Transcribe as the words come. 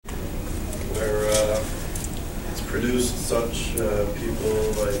produced such people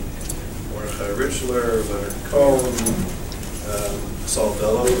like Mordechai Richler, Leonard Cohen, Saul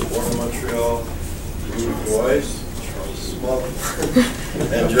Bellow, who was born in Montreal, Ruth Weiss, Charles Smollett,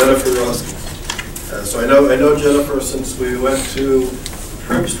 and Jennifer Roski. So I know Jennifer since we went to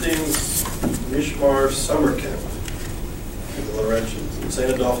Primstein's Mishmar summer camp in the Laurentians in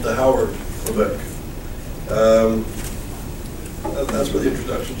St. Adolphe de Howard, Quebec. That's where the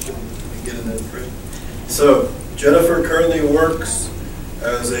introduction should begin and end, right? So Jennifer currently works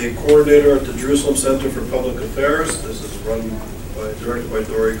as a coordinator at the Jerusalem Center for Public Affairs. This is directed by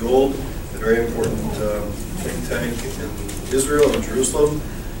Dory Gold, a very important think tank in Israel and Jerusalem.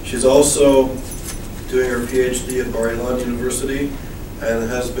 She's also doing her PhD at Bar Ilan University and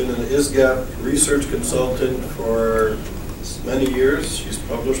has been an ISGAP research consultant for many years. She's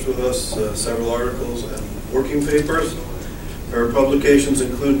published with us several articles and working papers. Her publications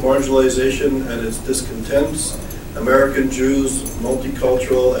include Marginalization and Its Discontents, American Jews,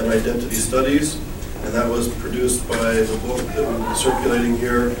 Multicultural and Identity Studies, and that was produced by the book that we've been circulating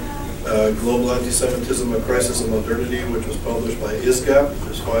here, Global Anti-Semitism, A Crisis of Modernity, which was published by ISGAP.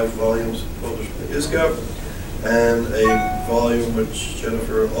 There's 5 volumes published by ISGAP, and a volume which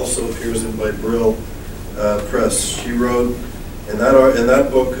Jennifer also appears in by Brill Press. She wrote in that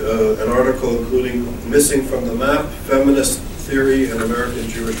book an article including Missing from the Map, Feminist Theory and American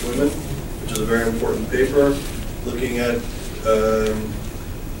Jewish Women, which is a very important paper, looking at the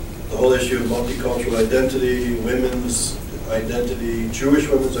whole issue of multicultural identity, women's identity, Jewish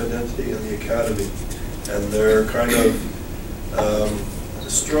women's identity in the academy, and their kind of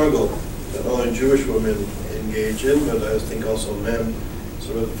struggle that not only Jewish women engage in, but I think also men,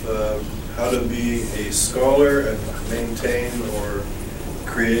 sort of how to be a scholar and maintain or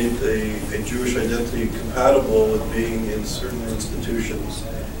create a Jewish identity compatible with being in certain institutions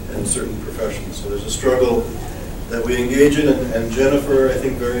and certain professions. So there's a struggle that we engage in, and Jennifer, I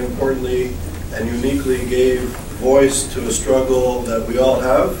think very importantly and uniquely gave voice to a struggle that we all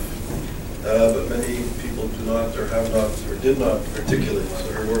have, but many people do not or have not or did not articulate.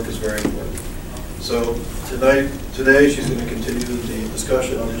 So her work is very important. So today she's going to continue the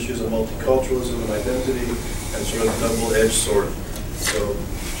discussion on issues of multiculturalism and identity and sort of double-edged sword. So,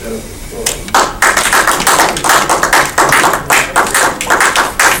 Jennifer, welcome.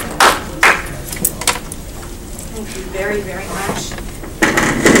 Thank you very, very much.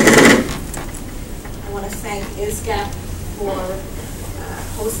 I want to thank ISGAP for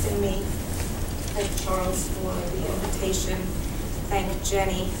hosting me, thank Charles for the invitation, thank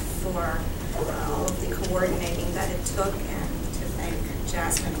Jenny for all of the coordinating that it took, and to thank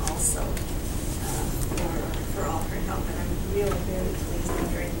Jasmine also for all her help. And I'm really very pleased and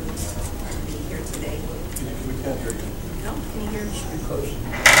very moved to be here today. We can't hear you. No? Can you hear me? Should be close.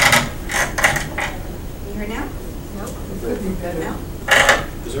 Can you hear now? No? Could be better. No?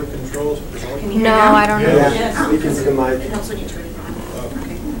 Is there controls? Can you hear No, now? I don't know. Yeah. Yes. We can see the mic. It helps when you turn it on.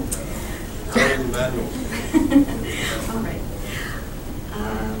 Okay. Manual. All right.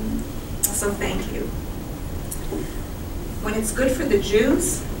 So thank you. When it's good for the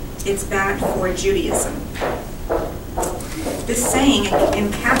Jews, it's bad for Judaism. This saying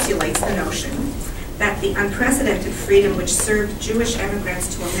encapsulates the notion that the unprecedented freedom which served Jewish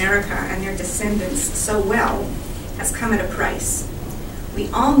immigrants to America and their descendants so well has come at a price. We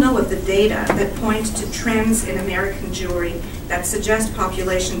all know of the data that point to trends in American Jewry that suggest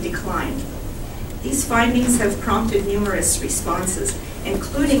population decline. These findings have prompted numerous responses,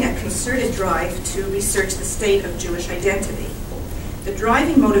 including a concerted drive to research the state of Jewish identity. The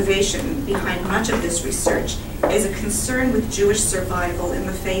driving motivation behind much of this research is a concern with Jewish survival in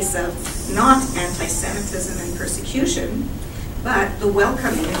the face of not anti-Semitism and persecution, but the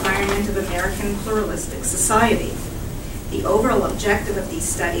welcoming environment of American pluralistic society. The overall objective of these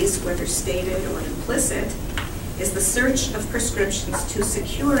studies, whether stated or implicit, is the search of prescriptions to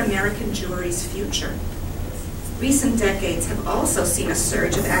secure American Jewry's future. Recent decades have also seen a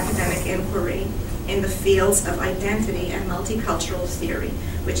surge of academic inquiry in the fields of identity and multicultural theory,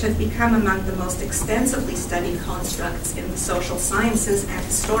 which have become among the most extensively studied constructs in the social sciences and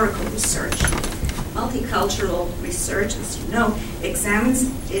historical research. Multicultural research, as you know,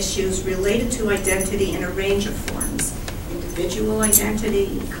 examines issues related to identity in a range of forms: individual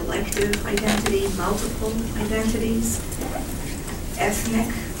identity, collective identity, multiple identities,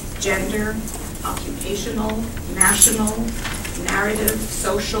 ethnic, gender, occupational, national, narrative,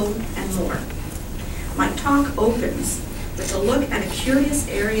 social, and more. My talk opens with a look at a curious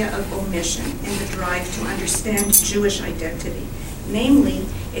area of omission in the drive to understand Jewish identity, namely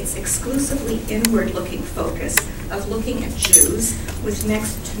its exclusively inward-looking focus of looking at Jews with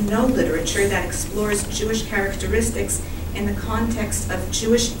next to no literature that explores Jewish characteristics in the context of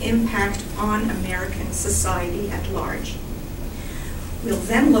Jewish impact on American society at large. We'll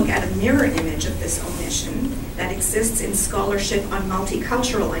then look at a mirror image of this omission that exists in scholarship on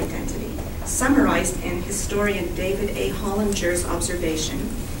multicultural identity, summarized in historian David A. Hollinger's observation,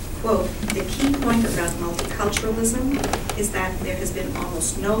 quote, "The key point about multiculturalism is that there has been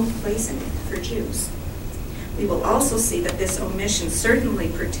almost no place in it for Jews." We will also see that this omission certainly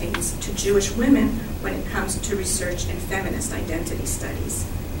pertains to Jewish women when it comes to research in feminist identity studies.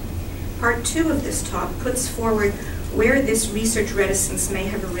 Part 2 of this talk puts forward where this research reticence may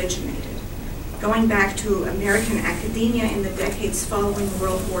have originated, going back to American academia in the decades following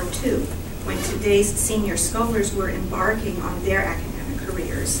World War II, when today's senior scholars were embarking on their academic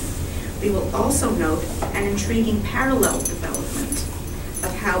careers. We will also note an intriguing parallel development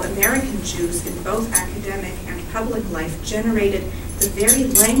of how American Jews in both academic and public life generated the very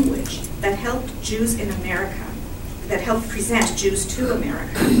language that helped Jews in America, that helped present Jews to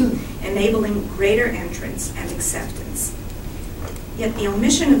America, enabling greater entrance and acceptance. Yet the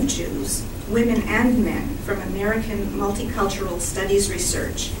omission of Jews, women and men, from American multicultural studies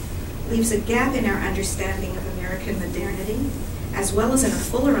research leaves a gap in our understanding of American modernity, as well as in a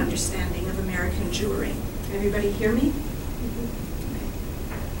fuller understanding of American Jewry. Can everybody hear me?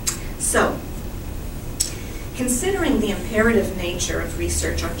 So, considering the imperative nature of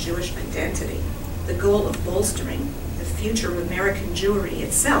research on Jewish identity, the goal of bolstering the future of American Jewry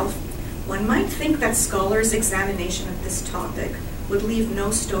itself, one might think that scholars' examination of this topic would leave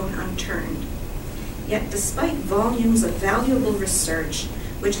no stone unturned. Yet despite volumes of valuable research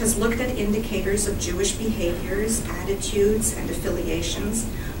which has looked at indicators of Jewish behaviors, attitudes, and affiliations,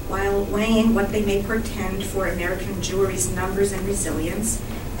 while weighing what they may portend for American Jewry's numbers and resilience,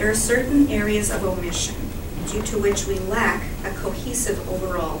 there are certain areas of omission due to which we lack a cohesive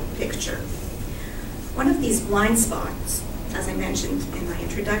overall picture. One of these blind spots, as I mentioned in my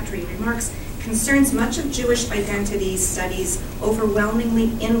introductory remarks, concerns much of Jewish identity studies'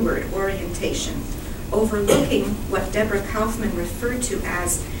 overwhelmingly inward orientation, overlooking what Deborah Kaufman referred to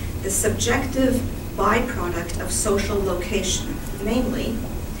as the subjective byproduct of social location. Namely,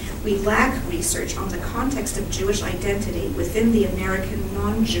 we lack research on the context of Jewish identity within the American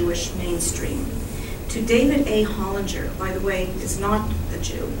non-Jewish mainstream. To David A. Hollinger, by the way, is not a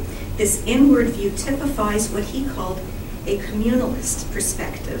Jew, this inward view typifies what he called a communalist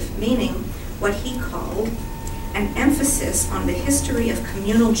perspective, meaning what he called an emphasis on the history of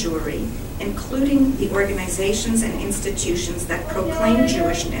communal Jewry, including the organizations and institutions that proclaim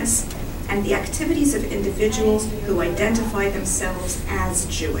Jewishness and the activities of individuals who identify themselves as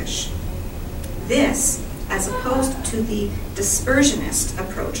Jewish. This, as opposed to the dispersionist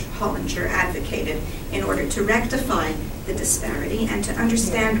approach Hollinger advocated in order to rectify the disparity and to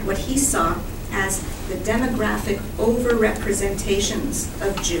understand what he saw as the demographic overrepresentations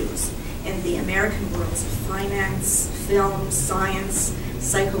of Jews in the American worlds of finance, film, science,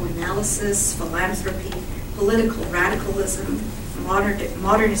 psychoanalysis, philanthropy, political radicalism,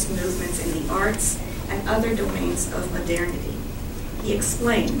 modernist movements in the arts, and other domains of modernity. He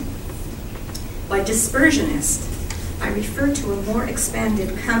explained, by dispersionist, I refer to a more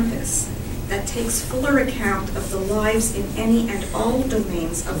expanded compass that takes fuller account of the lives in any and all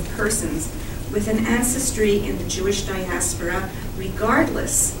domains of persons with an ancestry in the Jewish diaspora,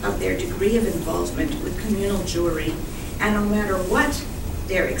 regardless of their degree of involvement with communal Jewry, and no matter what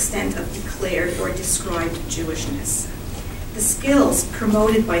their extent of declared or described Jewishness. The skills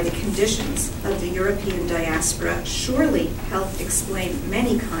promoted by the conditions of the European diaspora surely helped explain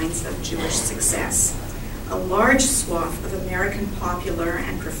many kinds of Jewish success. A large swath of American popular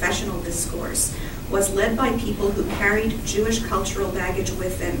and professional discourse was led by people who carried Jewish cultural baggage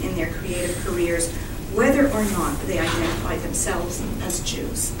with them in their creative careers, whether or not they identified themselves as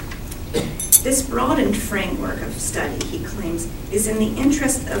Jews. This broadened framework of study, he claims, is in the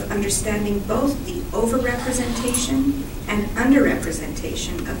interest of understanding both the overrepresentation and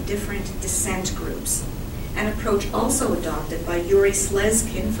underrepresentation of different descent groups, an approach also adopted by Yuri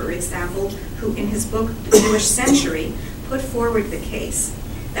Slezkin, for example, who in his book, The Jewish Century, put forward the case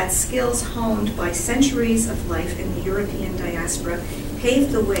that skills honed by centuries of life in the European diaspora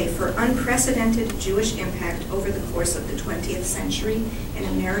paved the way for unprecedented Jewish impact over the course of the 20th century in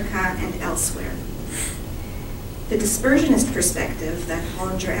America and elsewhere. The dispersionist perspective that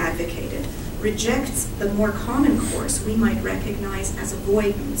Hollinger advocated rejects the more common course we might recognize as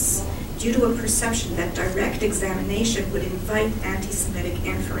avoidance due to a perception that direct examination would invite anti-Semitic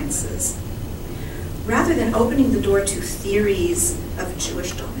inferences. Rather than opening the door to theories of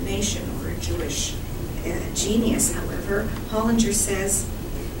Jewish domination or Jewish genius, however, Hollinger says,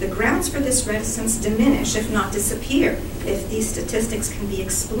 the grounds for this reticence diminish, if not disappear, if these statistics can be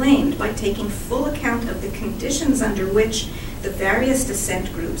explained by taking full account of the conditions under which the various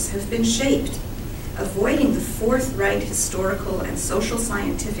descent groups have been shaped. Avoiding the forthright historical and social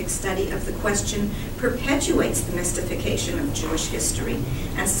scientific study of the question perpetuates the mystification of Jewish history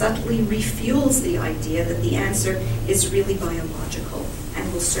and subtly refuels the idea that the answer is really biological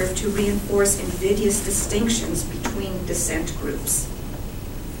and will serve to reinforce invidious distinctions between descent groups.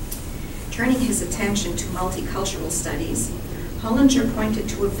 Turning his attention to multicultural studies, Hollinger pointed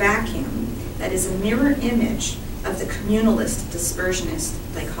to a vacuum that is a mirror image of the communalist-dispersionist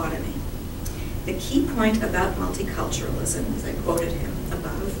dichotomy. The key point about multiculturalism, as I quoted him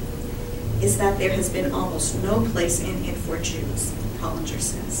above, is that there has been almost no place in it for Jews, Hollinger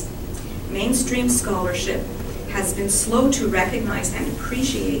says. Mainstream scholarship has been slow to recognize and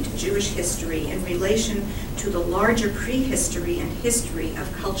appreciate Jewish history in relation to the larger prehistory and history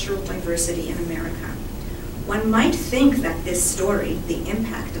of cultural diversity in America. One might think that this story, the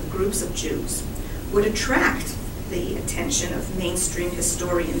impact of groups of Jews, would attract the attention of mainstream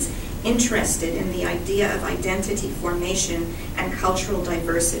historians interested in the idea of identity formation and cultural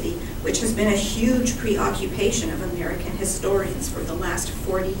diversity, which has been a huge preoccupation of American historians for the last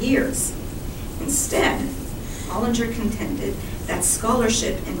 40 years. Instead, Hollinger contended that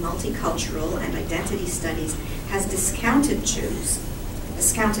scholarship in multicultural and identity studies has discounted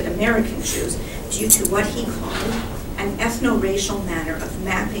American Jews, due to what he called an ethno-racial manner of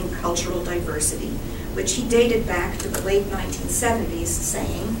mapping cultural diversity, which he dated back to the late 1970s,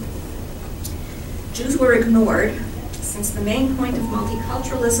 saying, Jews were ignored since the main point of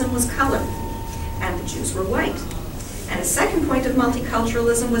multiculturalism was color, and the Jews were white. And a second point of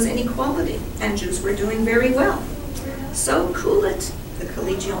multiculturalism was inequality, and Jews were doing very well. So cool it, the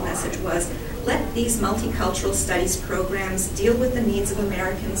collegial message was, let these multicultural studies programs deal with the needs of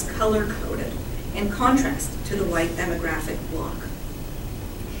Americans color-coded, in contrast to the white demographic bloc.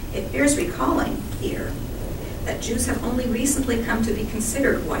 It bears recalling here that Jews have only recently come to be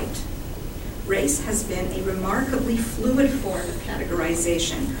considered white. Race has been a remarkably fluid form of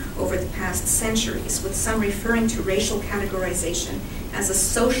categorization over the past centuries, with some referring to racial categorization as a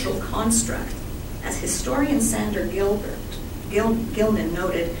social construct. As historian Sander Gilman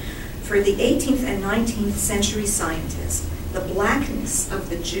noted, for the 18th and 19th century scientists, the blackness of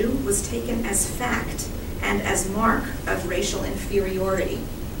the Jew was taken as fact and as mark of racial inferiority,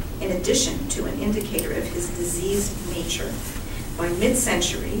 in addition to an indicator of his diseased nature. By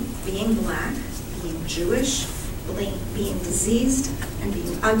mid-century, being black, being Jewish, being diseased, and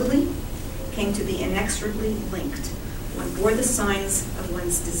being ugly came to be inexorably linked. One bore the signs of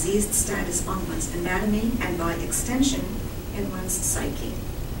one's diseased status on one's anatomy and, by extension, in one's psyche.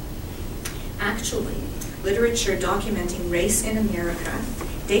 Actually, literature documenting race in America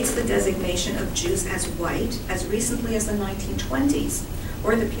dates the designation of Jews as white as recently as the 1920s,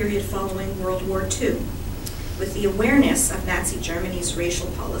 or the period following World War II. With the awareness of Nazi Germany's racial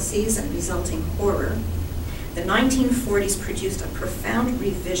policies and resulting horror, the 1940s produced a profound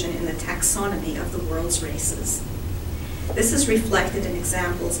revision in the taxonomy of the world's races. This is reflected in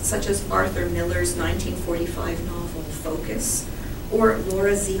examples such as Arthur Miller's 1945 novel Focus, or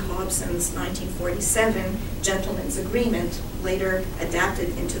Laura Z. Hobson's 1947 Gentleman's Agreement, later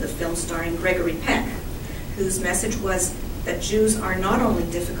adapted into the film starring Gregory Peck, whose message was that Jews are not only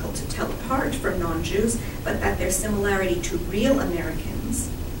difficult to tell apart from non-Jews, but that their similarity to real Americans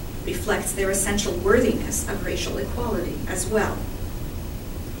reflects their essential worthiness of racial equality as well.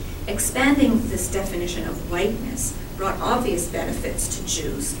 Expanding this definition of whiteness brought obvious benefits to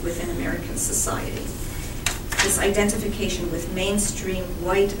Jews within American society. This identification with mainstream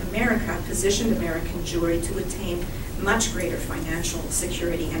white America positioned American Jewry to attain much greater financial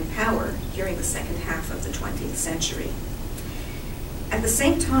security and power during the second half of the 20th century. At the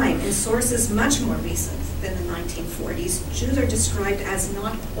same time, in sources much more recent than the 1940s, Jews are described as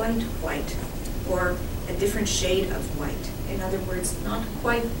not quite white, or a different shade of white. In other words, not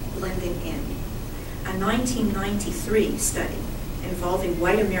quite blending in. A 1993 study involving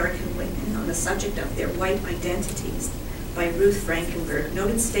white American women on the subject of their white identities by Ruth Frankenberg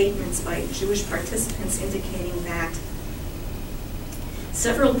noted statements by Jewish participants indicating that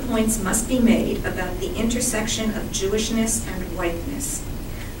several points must be made about the intersection of Jewishness and whiteness.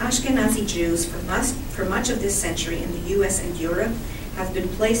 Ashkenazi Jews, for much of this century in the US and Europe, have been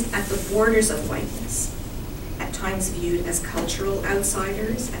placed at the borders of whiteness, at times viewed as cultural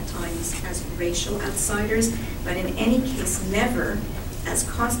outsiders, at times as racial outsiders, but in any case never as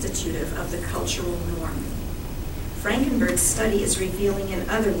constitutive of the cultural norm. Frankenberg's study is revealing in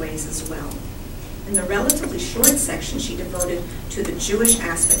other ways as well. In the relatively short section she devoted to the Jewish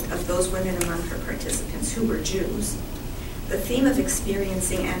aspect of those women among her participants who were Jews, the theme of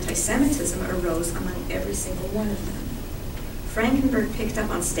experiencing anti-Semitism arose among every single one of them. Frankenberg picked up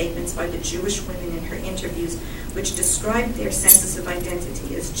on statements by the Jewish women in her interviews which described their senses of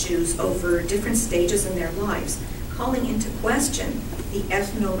identity as Jews over different stages in their lives, calling into question the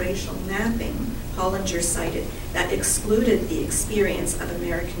ethno-racial mapping Hollinger cited that excluded the experience of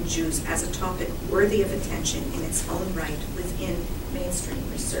American Jews as a topic worthy of attention in its own right within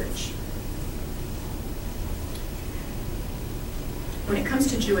mainstream research. When it comes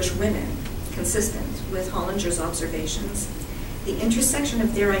to Jewish women, consistent with Hollinger's observations, the intersection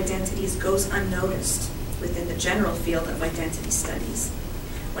of their identities goes unnoticed within the general field of identity studies.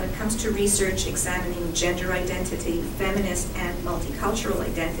 When it comes to research examining gender identity, feminist and multicultural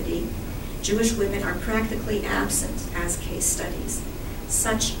identity, Jewish women are practically absent as case studies.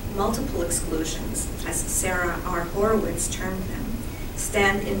 Such multiple exclusions, as Sarah R. Horowitz termed them,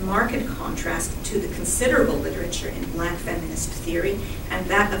 stand in marked contrast to the considerable literature in Black feminist theory and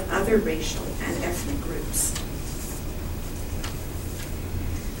that of other racial and ethnic groups.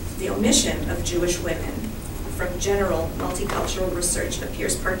 The omission of Jewish women from general multicultural research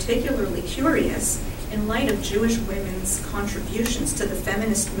appears particularly curious in light of Jewish women's contributions to the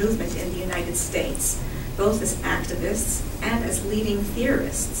feminist movement in the United States, both as activists and as leading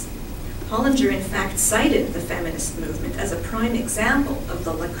theorists. Hollinger, in fact, cited the feminist movement as a prime example of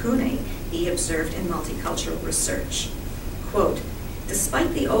the lacunae he observed in multicultural research. Quote,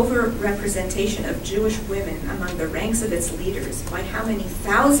 "Despite the overrepresentation of Jewish women among the ranks of its leaders by how many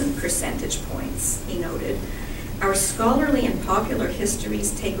thousand percentage points," he noted, "our scholarly and popular histories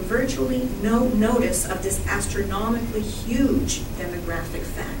take virtually no notice of this astronomically huge demographic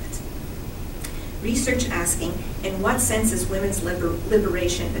fact." Research asking, in what sense is women's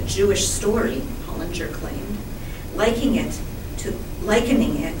liberation a Jewish story, Hollinger claimed, likening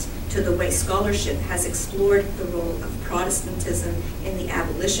it to the way scholarship has explored the role of Protestantism in the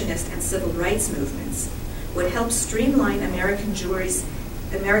abolitionist and civil rights movements, would help streamline American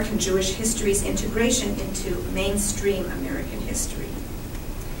Jewish history's integration into mainstream American history.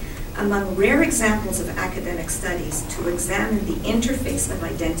 Among rare examples of academic studies to examine the interface of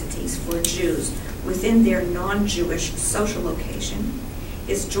identities for Jews within their non-Jewish social location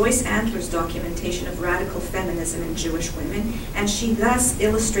is Joyce Antler's documentation of radical feminism in Jewish women, and she thus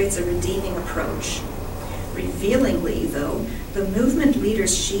illustrates a redeeming approach. Revealingly, though, the movement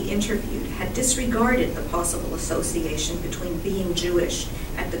leaders she interviewed had disregarded the possible association between being Jewish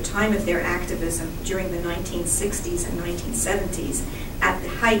at the time of their activism during the 1960s and 1970s at the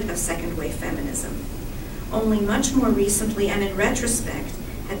height of second-wave feminism. Only much more recently and in retrospect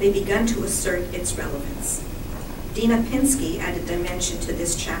had they begun to assert its relevance. Dina Pinsky added dimension to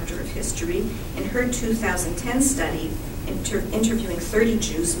this chapter of history in her 2010 study interviewing 30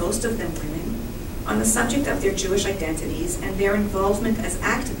 Jews, most of them women, on the subject of their Jewish identities and their involvement as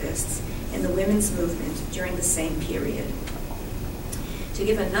activists in the women's movement during the same period. To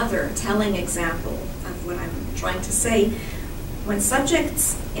give another telling example of what I'm trying to say, when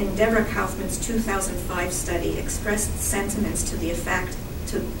subjects in Deborah Kaufman's 2005 study expressed sentiments to the effect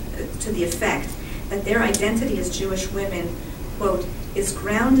that their identity as Jewish women, quote, is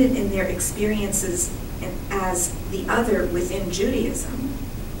grounded in their experiences as the other within Judaism,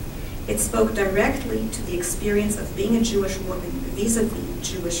 it spoke directly to the experience of being a Jewish woman vis-a-vis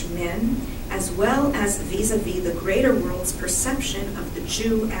Jewish men, as well as vis-a-vis the greater world's perception of the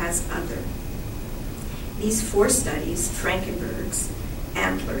Jew as other. These four studies, Frankenberg's,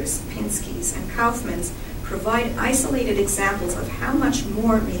 Antler's, Pinsky's, and Kaufman's, provide isolated examples of how much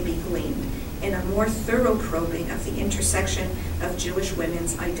more may be gleaned in a more thorough probing of the intersection of Jewish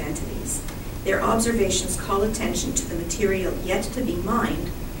women's identities. Their observations call attention to the material yet to be mined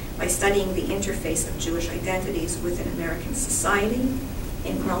by studying the interface of Jewish identities within American society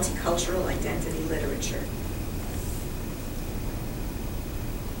in multicultural identity literature.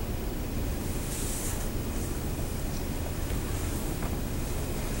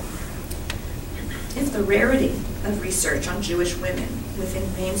 If the rarity of research on Jewish women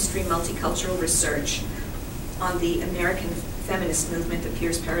within mainstream multicultural research on the American feminist movement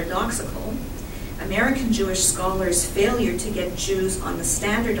appears paradoxical, American Jewish scholars' failure to get Jews on the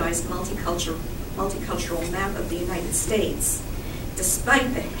standardized multicultural map of the United States,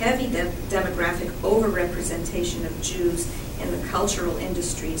 despite the heavy demographic overrepresentation of Jews in the cultural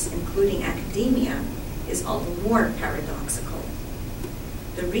industries, including academia, is all the more paradoxical.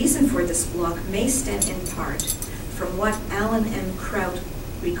 The reason for this block may stem in part from what Alan M. Kraut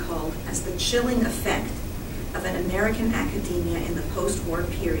recalled as the chilling effect of an American academia in the post-war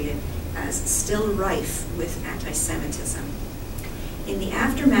period as still rife with anti-Semitism. In the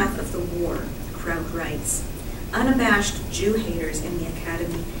aftermath of the war, Kraut writes, unabashed Jew haters in the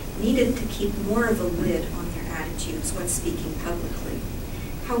academy needed to keep more of a lid on their attitudes when speaking publicly.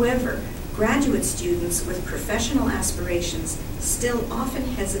 However, graduate students with professional aspirations still often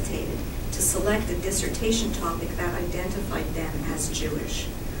hesitated to select a dissertation topic that identified them as Jewish.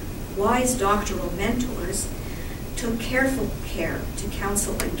 Wise doctoral mentors took careful care to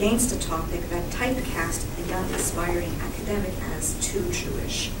counsel against a topic that typecast the young aspiring academic as too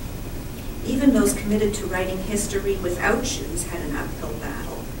Jewish. Even those committed to writing history without Jews had an uphill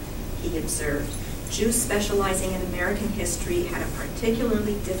battle, he observed. Jews specializing in American history had a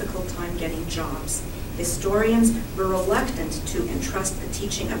particularly difficult time getting jobs. Historians were reluctant to entrust the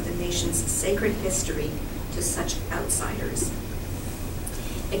teaching of the nation's sacred history to such outsiders.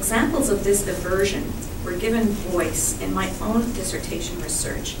 Examples of this aversion were given voice in my own dissertation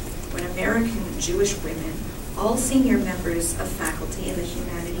research when American Jewish women, all senior members of faculty in the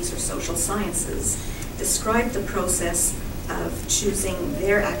humanities or social sciences, described the process of choosing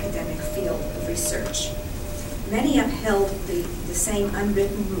their academic field of research. Many upheld the same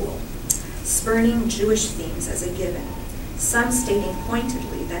unwritten rule, spurning Jewish themes as a given, some stating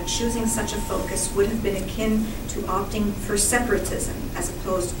pointedly that choosing such a focus would have been akin to opting for separatism as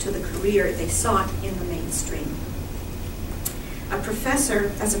opposed to the career they sought in the mainstream.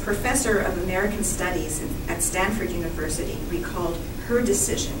 As a professor of American Studies at Stanford University recalled her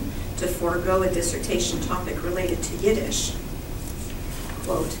decision to forego a dissertation topic related to Yiddish,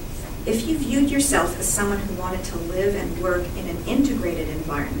 quote, if you viewed yourself as someone who wanted to live and work in an integrated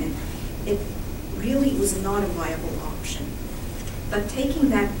environment, it really was not a viable option. But taking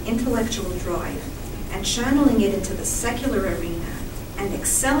that intellectual drive and channeling it into the secular arena and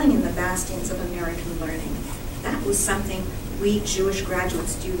excelling in the bastions of American learning, that was something we Jewish graduate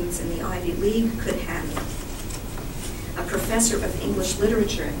students in the Ivy League could handle. A professor of English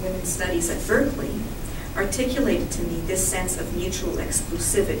literature and women's studies at Berkeley articulated to me this sense of mutual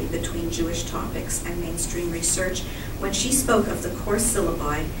exclusivity between Jewish topics and mainstream research when she spoke of the course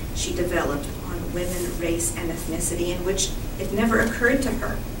syllabi she developed on women, race, and ethnicity, in which it never occurred to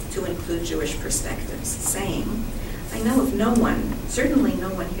her to include Jewish perspectives, saying, I know of no one, certainly no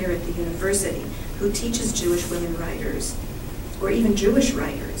one here at the university, who teaches Jewish women writers, or even Jewish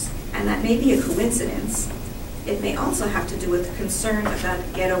writers, and that may be a coincidence. It may also have to do with concern about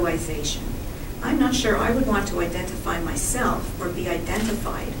ghettoization. I'm not sure I would want to identify myself or be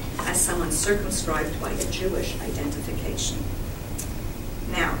identified as someone circumscribed by a Jewish identification.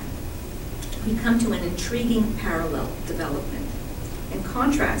 Now, we come to an intriguing parallel development. In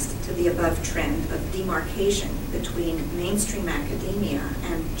contrast to the above trend of demarcation between mainstream academia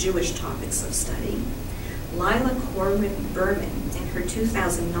and Jewish topics of study, Lila Corwin Berman, in her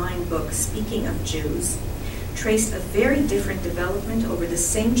 2009 book, Speaking of Jews, traced a very different development over the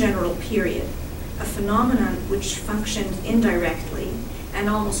same general period, a phenomenon which functioned indirectly and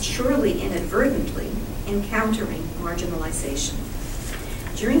almost surely inadvertently in countering marginalization.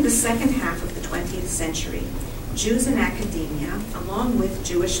 During the second half of the 20th century, Jews in academia, along with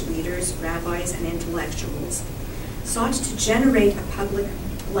Jewish leaders, rabbis, and intellectuals, sought to generate a public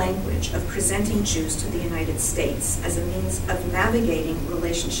language of presenting Jews to the United States as a means of navigating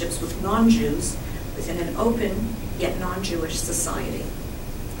relationships with non-Jews within an open yet non-Jewish society.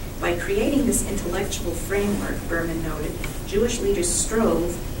 By creating this intellectual framework, Berman noted, Jewish leaders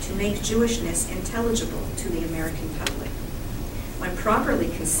strove to make Jewishness intelligible to the American public. When properly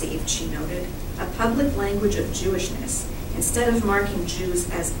conceived, she noted, a public language of Jewishness, instead of marking Jews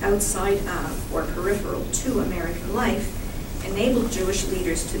as outside of or peripheral to American life, enabled Jewish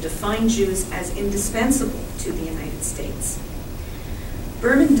leaders to define Jews as indispensable to the United States.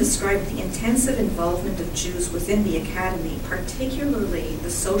 Berman described the intensive involvement of Jews within the academy, particularly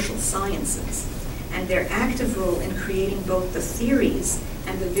the social sciences, and their active role in creating both the theories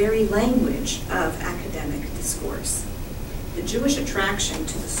and the very language of academic discourse. The Jewish attraction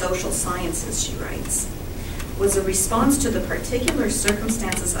to the social sciences, she writes, was a response to the particular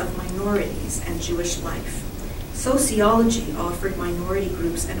circumstances of minorities and Jewish life. Sociology offered minority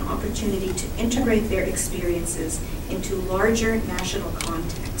groups an opportunity to integrate their experiences into larger national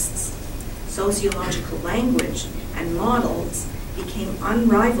contexts. Sociological language and models became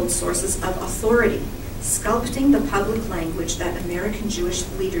unrivaled sources of authority, sculpting the public language that American Jewish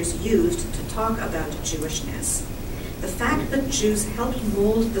leaders used to talk about Jewishness. The fact that Jews helped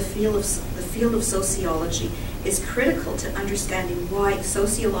mold the field of sociology is critical to understanding why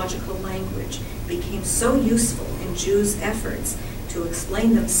sociological language became so useful in Jews' efforts to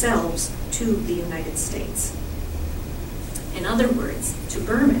explain themselves to the United States. In other words, to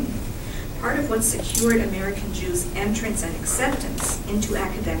Berman, part of what secured American Jews' entrance and acceptance into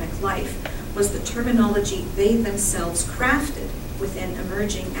academic life was the terminology they themselves crafted within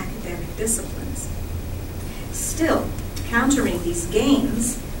emerging academic disciplines. Still, countering these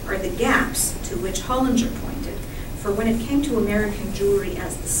gains are the gaps to which Hollinger pointed, for when it came to American Jewry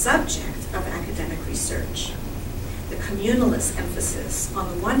as the subject of academic research, the communalist emphasis on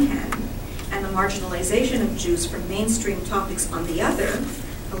the one hand and the marginalization of Jews from mainstream topics on the other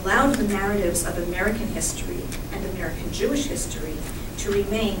allowed the narratives of American history and American Jewish history to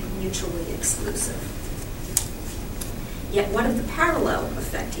remain mutually exclusive. Yet what of the parallel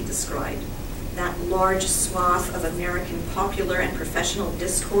effect he described, that large swath of American popular and professional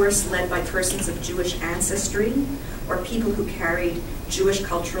discourse led by persons of Jewish ancestry, or people who carried Jewish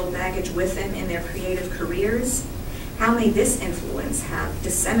cultural baggage with them in their creative careers? How may this influence have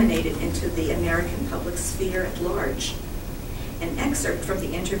disseminated into the American public sphere at large? An excerpt from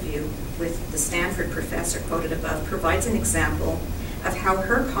the interview with the Stanford professor quoted above provides an example of how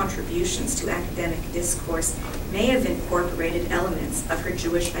her contributions to academic discourse may have incorporated elements of her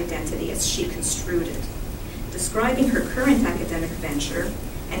Jewish identity as she construed it. Describing her current academic venture,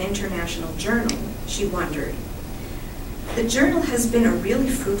 an international journal, she wondered, "The journal has been a really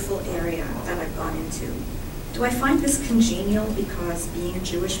fruitful area that I've gone into. Do I find this congenial because being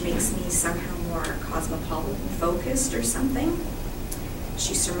Jewish makes me somehow more cosmopolitan focused or something?"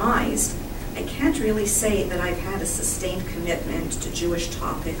 She surmised, "I can't really say that I've had a sustained commitment to Jewish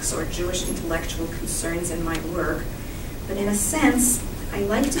topics or Jewish intellectual concerns in my work, but in a sense, I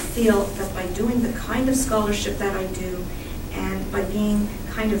like to feel that by doing the kind of scholarship that I do, and by being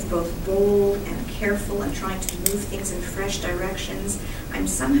kind of both bold and careful and trying to move things in fresh directions, I'm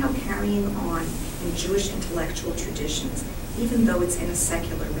somehow carrying on in Jewish intellectual traditions, even though it's in a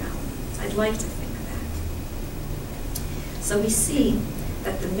secular realm. I'd like to think that." So we see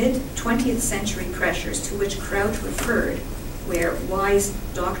that the mid-20th century pressures to which Crouch referred, where wise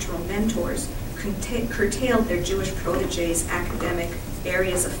doctoral mentors curtailed their Jewish protégés' academic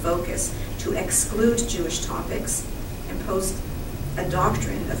areas of focus to exclude Jewish topics, imposed a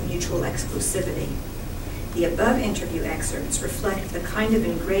doctrine of mutual exclusivity. The above interview excerpts reflect the kind of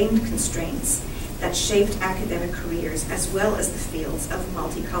ingrained constraints that shaped academic careers as well as the fields of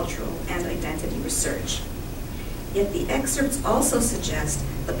multicultural and identity research. Yet the excerpts also suggest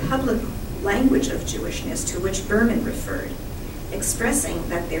the public language of Jewishness to which Berman referred, expressing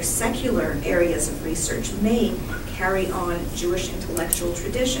that their secular areas of research may carry on Jewish intellectual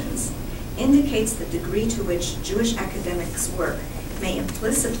traditions, indicates the degree to which Jewish academics' work may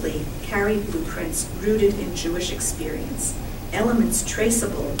implicitly carry blueprints rooted in Jewish experience, elements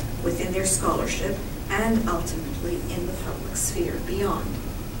traceable within their scholarship and ultimately in the public sphere beyond.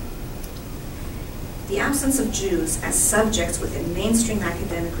 The absence of Jews as subjects within mainstream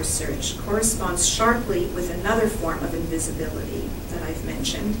academic research corresponds sharply with another form of invisibility that I've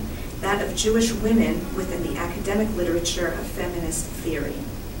mentioned, that of Jewish women within the academic literature of feminist theory.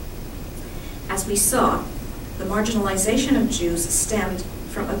 As we saw, the marginalization of Jews stemmed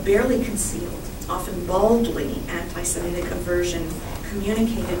from a barely concealed, often baldly anti-Semitic aversion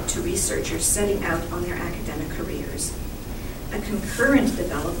communicated to researchers setting out on their academic careers. A concurrent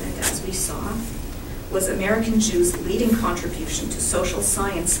development, as we saw, was American Jews' leading contribution to social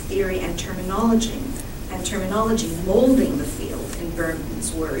science theory and terminology molding the field, in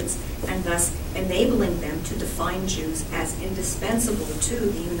Berman's words, and thus enabling them to define Jews as indispensable to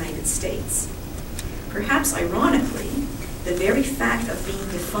the United States. Perhaps ironically, the very fact of being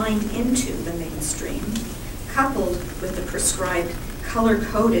defined into the mainstream, coupled with the prescribed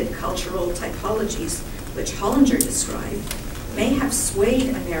color-coded cultural typologies which Hollinger described, may have swayed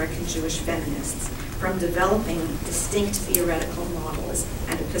American Jewish feminists from developing distinct theoretical models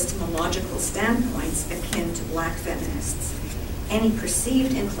and epistemological standpoints akin to black feminists. Any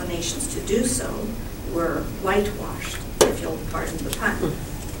perceived inclinations to do so were whitewashed, if you'll pardon the pun.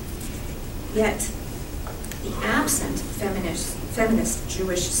 Yet, the absent feminist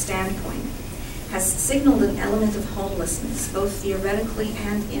Jewish standpoint has signaled an element of homelessness, both theoretically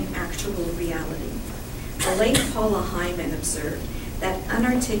and in actual reality. The late Paula Hyman observed that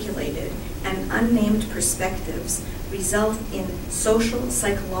unarticulated and unnamed perspectives result in social,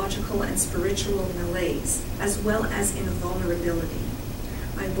 psychological, and spiritual malaise, as well as in vulnerability.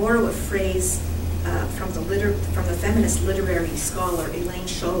 I borrow a phrase from the feminist literary scholar Elaine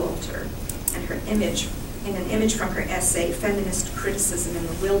Showalter, and an image from her essay, Feminist Criticism in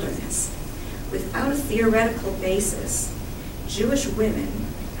the Wilderness. Without a theoretical basis, Jewish women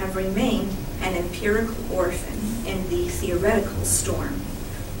have remained an empirical orphan in the theoretical storm,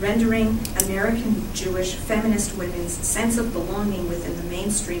 rendering American Jewish feminist women's sense of belonging within the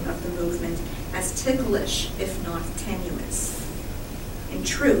mainstream of the movement as ticklish, if not tenuous. In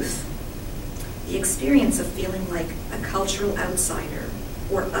truth, the experience of feeling like a cultural outsider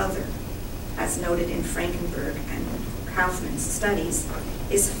or other, as noted in Frankenberg and Kaufman's studies,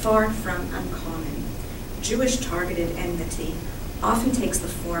 is far from uncommon. Jewish-targeted enmity often takes the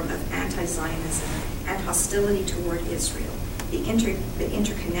form of anti-Zionism and hostility toward Israel, the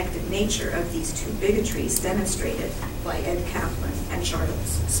interconnected nature of these two bigotries demonstrated by Ed Kaplan and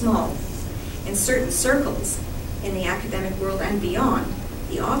Charles Small. In certain circles, in the academic world and beyond,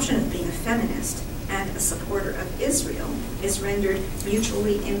 the option of being a feminist and a supporter of Israel is rendered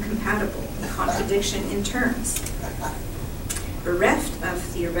mutually incompatible, a contradiction in terms. Bereft of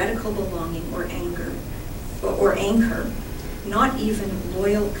theoretical belonging or anchor, not even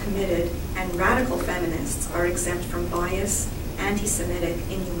loyal, committed, and radical feminists are exempt from bias, anti-Semitic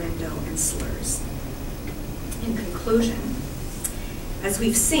innuendo, and slurs. In conclusion, as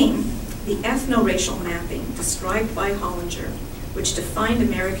we've seen, the ethno-racial mapping described by Hollinger, which defined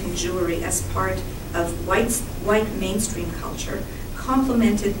American Jewry as part of white mainstream culture,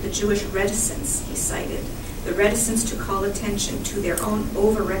 complemented the Jewish reticence he cited, the reticence to call attention to their own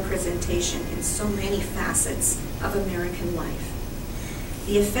overrepresentation in so many facets of American life.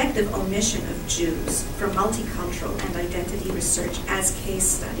 The effective omission of Jews from multicultural and identity research as case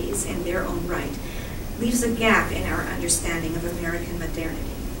studies in their own right leaves a gap in our understanding of American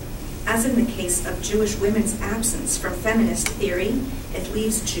modernity. As in the case of Jewish women's absence from feminist theory, it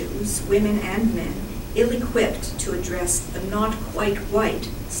leaves Jews, women and men, ill-equipped to address the not quite white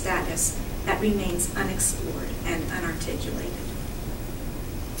status that remains unexplored and unarticulated.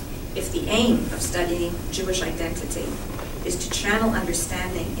 If the aim of studying Jewish identity is to channel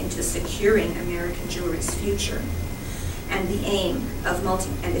understanding into securing American Jewry's future, and if the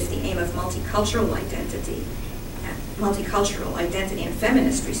aim of multicultural identity and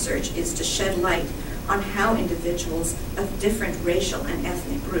feminist research is to shed light on how individuals of different racial and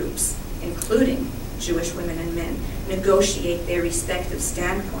ethnic groups, including Jewish women and men, negotiate their respective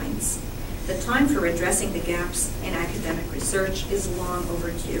standpoints, the time for addressing the gaps in academic research is long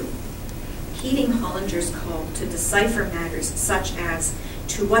overdue. Heeding Hollinger's call to decipher matters such as,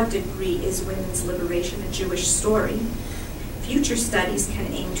 to what degree is women's liberation a Jewish story, future studies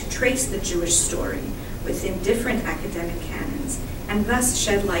can aim to trace the Jewish story within different academic canons, and thus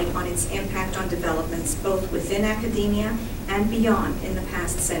shed light on its impact on developments both within academia and beyond in the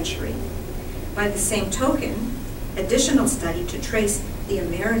past century. By the same token, additional study to trace the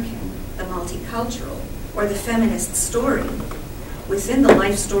American, the multicultural, or the feminist story within the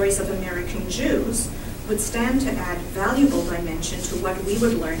life stories of American Jews would stand to add valuable dimension to what we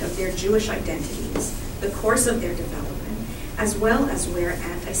would learn of their Jewish identities, the course of their development, as well as where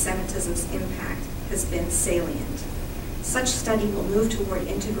anti-Semitism's impact has been salient. Such study will move toward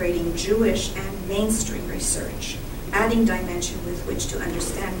integrating Jewish and mainstream research, adding dimension with which to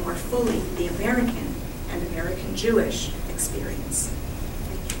understand more fully the American and American Jewish experience.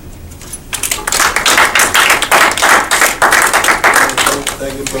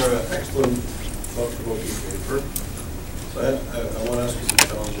 Thank you for an excellent, thought-provoking paper. So I want to ask you some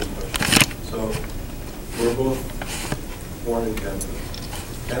challenging questions. So we're both born in Canada.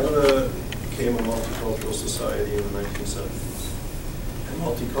 Canada became a multicultural society in the 1970s. And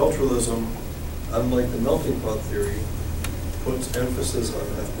multiculturalism, unlike the melting pot theory, puts emphasis on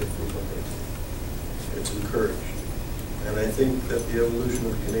ethnic component. It's encouraged. And I think that the evolution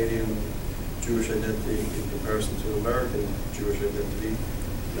of Canadian Jewish identity in comparison to American Jewish identity,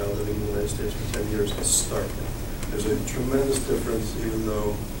 now living in the United States for 10 years, is stark. There's a tremendous difference, even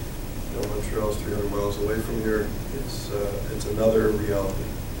though Montreal is 300 miles away from here. It's another reality.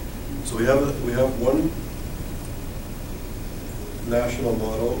 So we have one national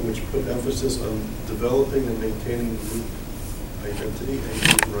model which put emphasis on developing and maintaining group identity and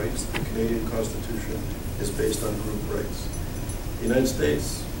group rights. The Canadian Constitution is based on group rights. The United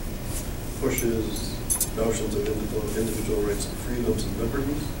States pushes notions of individual rights and freedoms and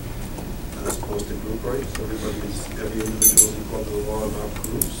liberties as opposed to group rights. Every individual is equal to the law, not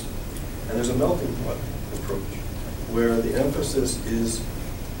groups. And there's a melting pot approach where the emphasis is,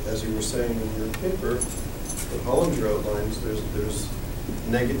 as you were saying in your paper, that Hollinger outlines, there's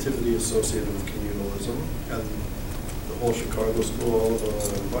negativity associated with communalism, and the whole Chicago School,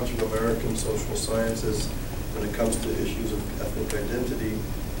 much of American social sciences, when it comes to issues of ethnic identity,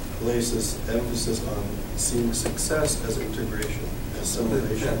 places emphasis on seeing success as integration,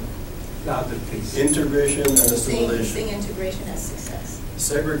 assimilation. Integration and assimilation. Seeing integration as success.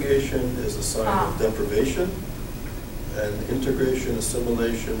 Segregation is a sign of deprivation, and integration,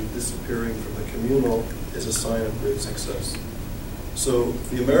 assimilation, disappearing from the communal is a sign of great success. So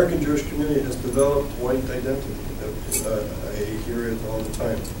the American Jewish community has developed white identity. I hear it all the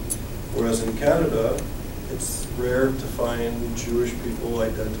time. Whereas in Canada, it's rare to find Jewish people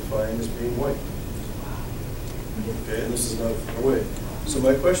identifying as being white. Okay, and this is not a way. So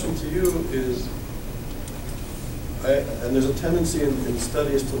my question to you is, and there's a tendency in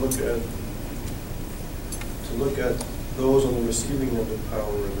studies to look at those on the receiving end of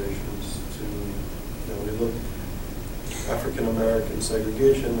power relations. We look African American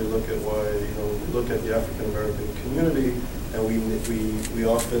segregation. We look at why we look at the African American community, and we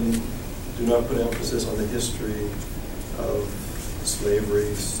often do not put emphasis on the history of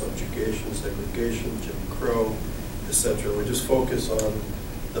slavery, subjugation, segregation, Jim Crow, etc. We just focus on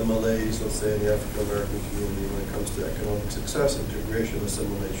the Malays, let's say, in the African American community when it comes to economic success, integration,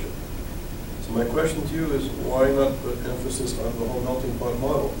 assimilation. So my question to you is, why not put emphasis on the whole melting pot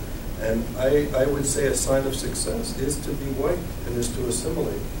model? And I would say a sign of success is to be white and is to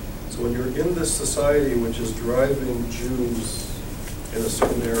assimilate. So when you're in this society which is driving Jews in a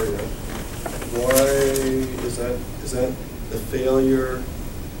certain area, why is that the failure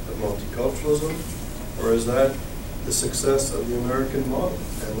of multiculturalism, or is that the success of the American model,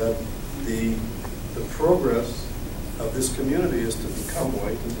 and that the progress of this community is to become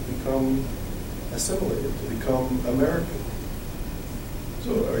white and to become assimilated, to become American?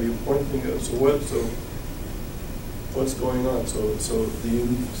 So are you pointing at, what's going on? So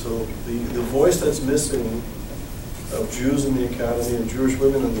the voice that's missing of Jews in the academy and Jewish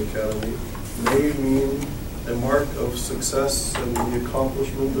women in the academy may mean a mark of success and the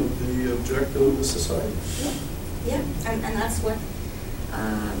accomplishment of the objective of the society. Yeah, and that's what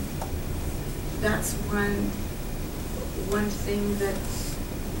that's one thing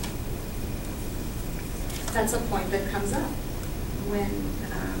that's a point that comes up when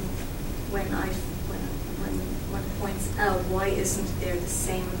one points out, why isn't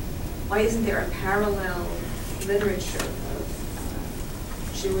there a parallel literature of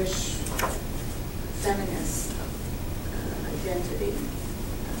Jewish feminist identity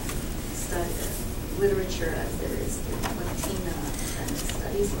literature as there is in Latina feminist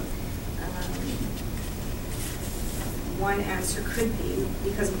studies? One answer could be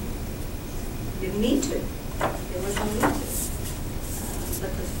because we didn't need to. There was no need to.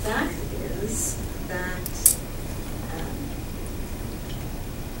 But the fact is that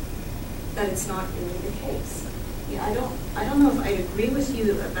it's not really the case. Yeah, I don't know if I'd agree with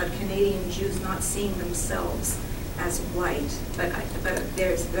you about Canadian Jews not seeing themselves as white, but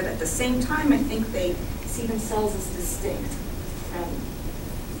at the same time, I think they see themselves as distinct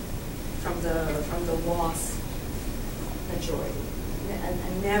from the WASP majority,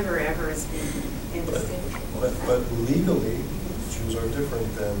 and never ever as being indistinguishable. But legally, Jews are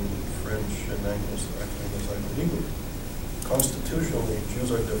different than French and Anglo-Saxon legally. Constitutionally,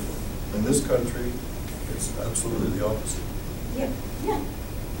 Jews are different. In this country, it's absolutely the opposite. Yeah.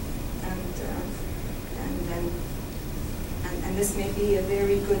 And this may be a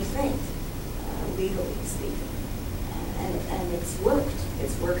very good thing, legally speaking. And it's worked.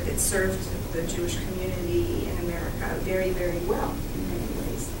 It's served the Jewish community in America very, very well in many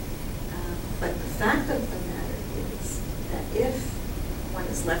ways. But the fact of the matter is that if one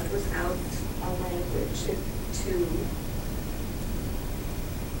is left without a language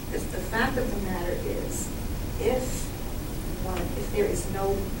the fact of the matter is, if there is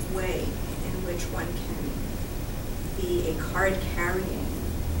no way in which one can be a card-carrying,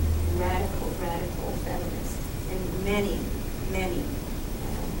 radical feminist in many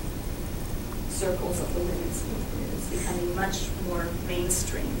circles of the women's movement, it's becoming much more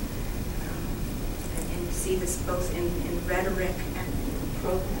mainstream. And you see this both in rhetoric and in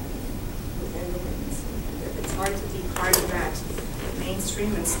programming within the women's movement. It's hard to be part of that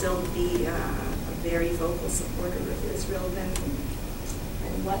mainstream and still be a very vocal supporter of Israel, then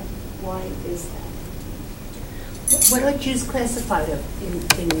why is that? What are Jews classified in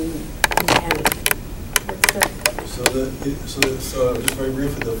Canada? So just very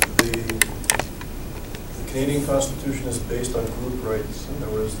briefly, the Canadian Constitution is based on group rights, and there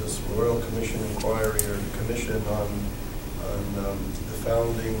was this Royal Commission inquiry or commission on the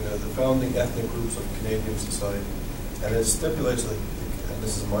founding ethnic groups of Canadian society. And it stipulates that, and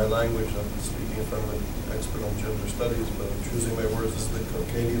this is my language, I'm speaking in front of an expert on gender studies, but I'm choosing my words, this is the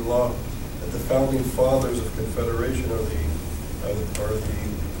Canadian law, that the founding fathers of Confederation are the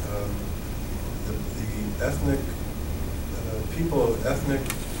ethnic people of ethnic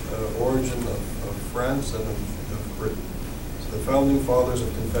origin of France and of Britain. So the founding fathers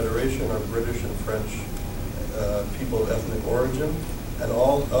of Confederation are British and French people of ethnic origin, and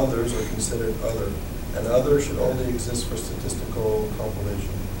all others are considered other. And other should only exist for statistical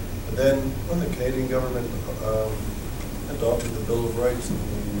compilation. But then, when the Canadian government adopted the Bill of Rights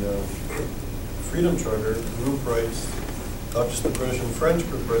and the Freedom Charter, group rights, not just the British and French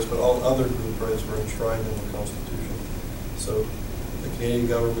group rights, but all other group rights were enshrined in the Constitution. So the Canadian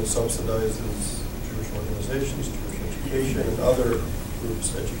government subsidizes Jewish organizations, Jewish education, and other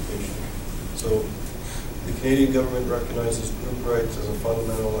groups' education. So the Canadian government recognizes group rights as a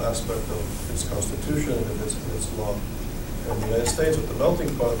fundamental aspect of its constitution and of its law. And the United States, with the melting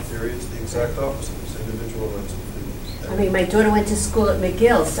pot theory, it's the exact opposite. It's individual rights and freedoms. I mean, my daughter went to school at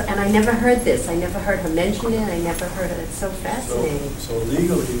McGill, and I never heard this. I never heard her mention it. I never heard it. It's so fascinating. So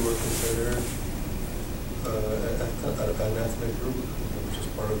legally, we're considered an ethnic group, which is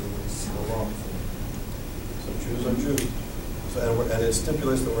part of the law. So Jews are Jews. So, and it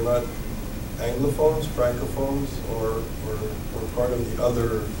stipulates that we're not Anglophones, Francophones, or part of the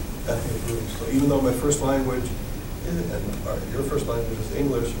other ethnic groups. So even though my first language and your first language is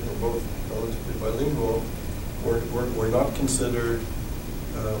English, we're both relatively bilingual, we're not considered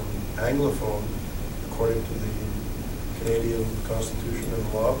Anglophone according to the Canadian Constitution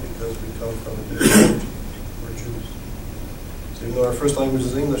and law because we come from a different origin. We're Jews. So even though our first language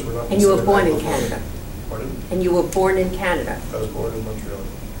is English, we're not And you were born in Anglophone. Canada. Pardon? And you were born in Canada. I was born in Montreal.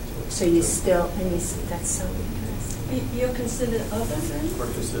 So you still, that's so interesting. You're considered other then?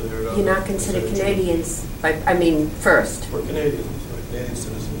 We're considered other. You're not considered Canadians, first. We're Canadians, we're Canadian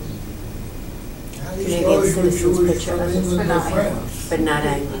citizens. How do you Canadian suppose you're citizens, Jewish but from you're England or not France? But not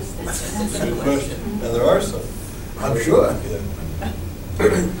Anglos. That's a good question. And there are some. I'm sure. Yeah.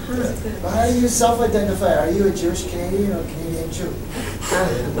 But how do you self-identify? Are you a Jewish Canadian or Canadian Jew?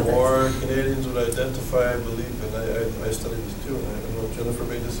 More Canadians would identify, I believe, and I studied this too, and I know Jennifer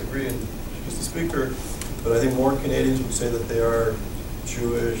may disagree, and she's the speaker, but I think more Canadians would say that they are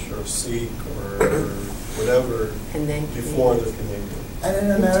Jewish or Sikh or whatever And then before they're Canadian. And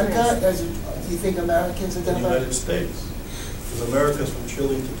in America, do you think Americans In the identify? United States. Because America's from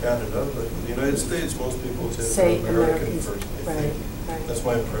Chile to Canada, but in the United States, most people would say Say they're American Americans, first. I right, think. right. That's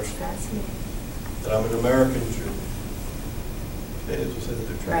my impression, Fascinating. that I'm an American Jew. Canadians would say that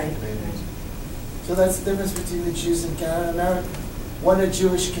they're Right, Jewish Canadians. So that's the difference between the Jews in Canada and America. One are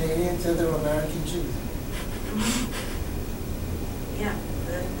Jewish Canadians, the other are American Jews. Yeah,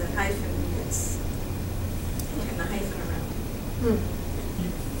 the hyphen gets, and the hyphen around.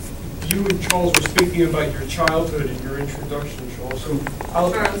 You and Charles were speaking about your childhood in your introduction, Charles.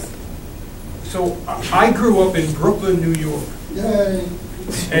 So I grew up in Brooklyn, New York. Yay.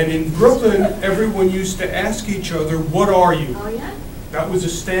 And in Brooklyn, everyone used to ask each other, "What are you?" Oh, yeah? That was a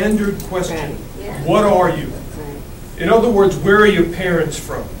standard question. Yeah. What are you? Right. In other words, where are your parents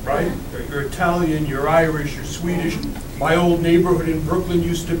from, right? You're Italian, you're Irish, you're Swedish. My old neighborhood in Brooklyn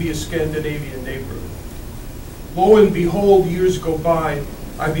used to be a Scandinavian neighborhood. Lo and behold, years go by,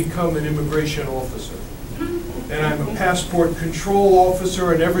 I become an immigration officer. And I'm a passport control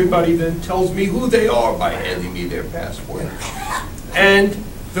officer, and everybody then tells me who they are by handing me their passport. And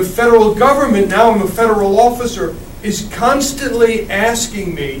the federal government, now I'm a federal officer, is constantly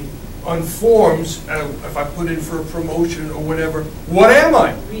asking me on forms, if I put in for a promotion or whatever, what am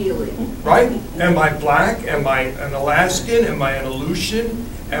I? Really? Right? Am I black? Am I an Alaskan? Am I an Aleutian?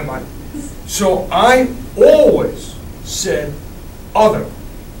 Am I? So I always said other.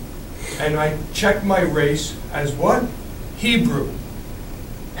 And I checked my race as what? Hebrew.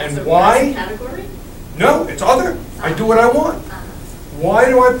 And why? Category? No, it's other. I do what I want. Why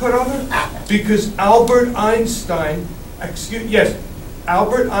do I put other? Because Albert Einstein,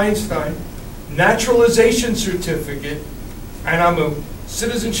 Albert Einstein, naturalization certificate, and I'm a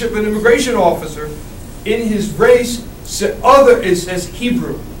citizenship and immigration officer, in his race, it says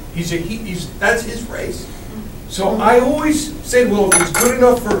Hebrew. That's his race. So I always say, well, if it's good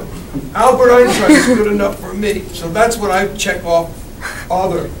enough for Albert Einstein, it's good enough for me. So that's what I check off,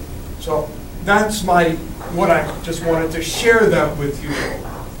 other. So that's what I just wanted to share that with you all.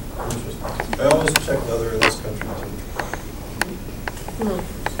 Interesting. I always check other in this country too.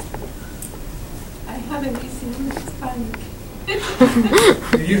 I have it easy in Hispanic.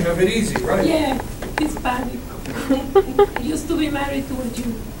 You have it easy, right? Yeah, Hispanic. I used to be married to a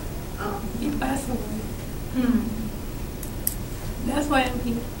Jew. He passed away. That's why I'm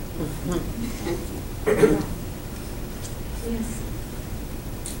here. Yes.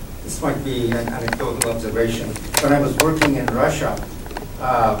 This might be an anecdotal observation. When I was working in Russia,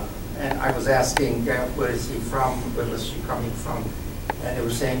 and I was asking, where is he from? Where was she coming from? And they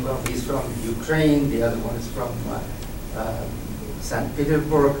were saying, well, he's from Ukraine, the other one is from St.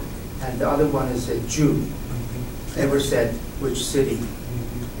 Petersburg, and the other one is a Jew. never said which city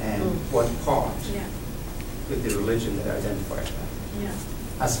and what part Yeah, with the religion that identified that. yeah.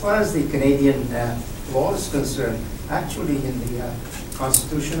 As far as the Canadian law is concerned, actually in the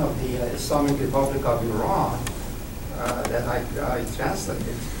Constitution of the Islamic Republic of Iran that I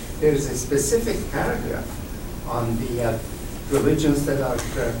translated, there is a specific paragraph on the religions that are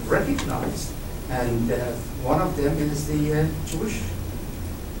recognized, and one of them is the Jewish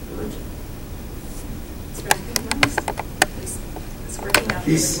religion. It's recognized. It's working out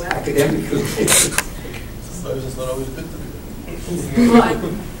really These well. academically. Sometimes it's not always good to be. Well,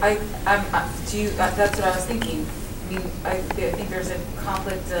 that's what I was thinking. I mean, I think there's a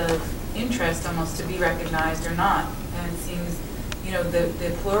conflict of interest almost to be recognized or not. And it seems,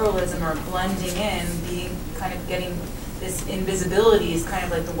 the pluralism or blending in, being kind of getting this invisibility is kind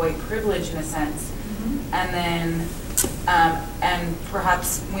of like the white privilege in a sense. Mm-hmm. And then, and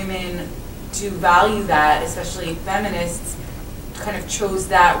perhaps women to value that, especially feminists, kind of chose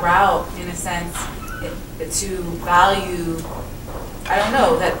that route in a sense to value, I don't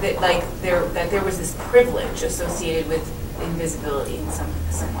know, that there was this privilege associated with invisibility in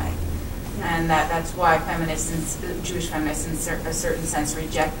some way. And that's why feminists and Jewish feminists in a certain sense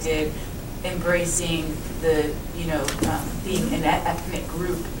rejected embracing the, being an ethnic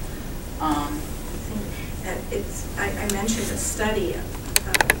group. I mentioned a study of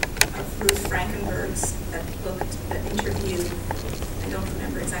Ruth Frankenberg's that interviewed, I don't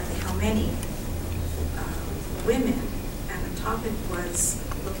remember exactly how many women, and the topic was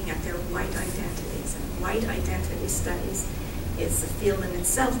looking at their white identities. And white identity studies is a field in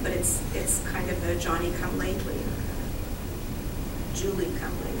itself, but it's kind of a Johnny come lately, Julie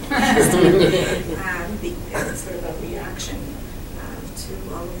come lately. It's sort of a reaction to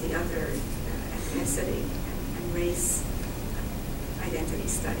all of the other ethnicity and race identity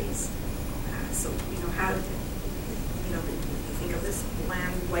studies. So, how, you think of this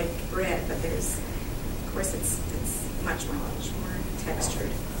bland white bread, but there's, of course, it's much more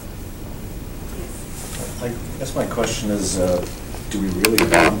textured. Yes. I guess my question is, do we really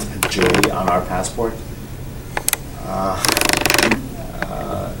want a Julie on our passport?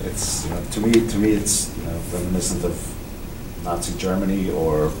 It's to me it's reminiscent of Nazi Germany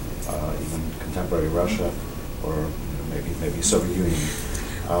or even contemporary Russia or maybe Soviet Union.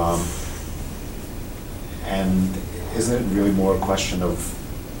 And isn't it really more a question of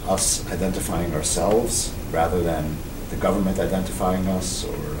us identifying ourselves rather than the government identifying us?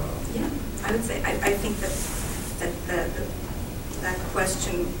 Or yeah, I would say I think that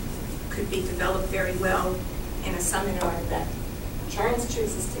question could be developed very well in a seminar that Charles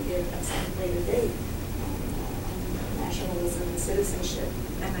chooses to give at some later date on nationalism and citizenship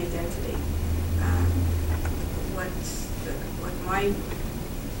and identity.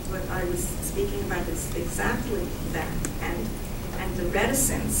 What I was speaking about is exactly that, and the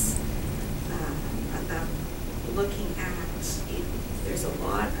reticence about looking at. There's a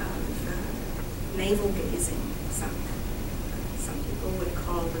lot of navel gazing. Some people would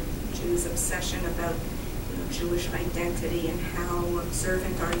call the Jews' obsession about Jewish identity and how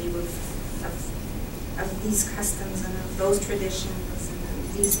observant are you of these customs and of those traditions and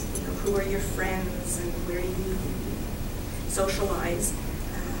of these, who are your friends and where you socialize.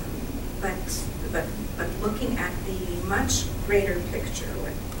 But looking at the much greater picture,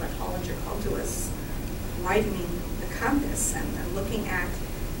 what Hollinger called to us, widening the compass and looking at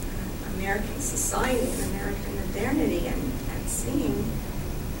American society and American modernity and seeing,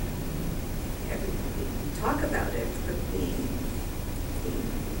 we talk about it, but the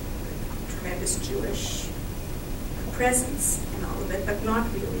tremendous Jewish presence in all of it, but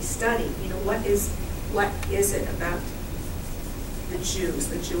not really studied. What is it about the Jews,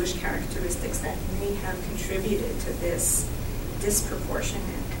 the Jewish characteristics that may have contributed to this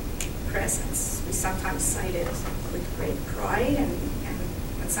disproportionate presence? We sometimes cite it with great pride,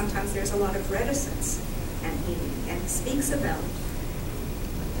 but sometimes there's a lot of reticence. And he speaks about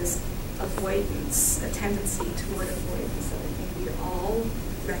this avoidance, a tendency toward avoidance that I think we all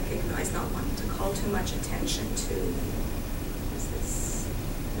recognize, not wanting to call too much attention to. This,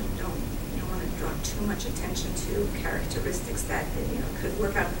 don't want to draw too much attention to characteristics that could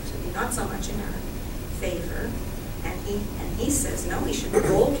work out to be not so much in our favor. And he says, no, we should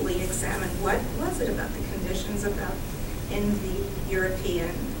boldly examine what was it about the conditions in the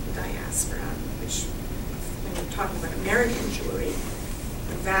European diaspora, which, when you're talking about American Jewry,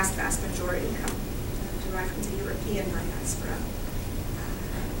 the vast majority come derived from the European diaspora,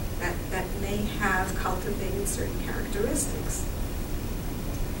 that may have cultivated certain characteristics.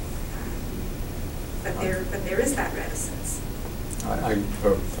 But there is that reticence. a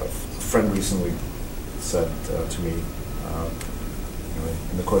friend recently said to me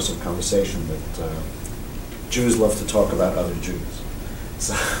in the course of conversation that Jews love to talk about other Jews.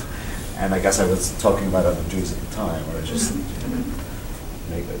 So, and I guess I was talking about other Jews at the time, or just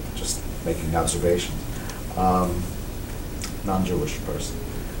just making observations. Non-Jewish person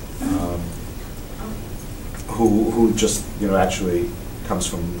who just actually comes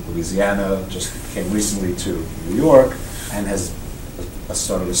from Louisiana, just came recently to New York, and has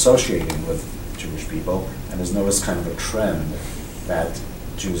started associating with Jewish people, and has noticed kind of a trend that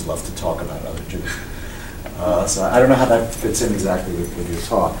Jews love to talk about other Jews. So I don't know how that fits in exactly with your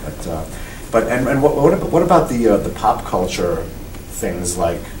talk, but what about the pop culture things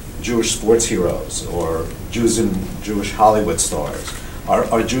like Jewish sports heroes or Jewish Hollywood stars?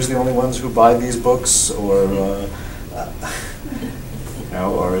 Are Jews the only ones who buy these books, or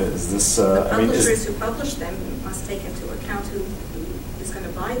or is this? The publishers who publish them must take into account who is going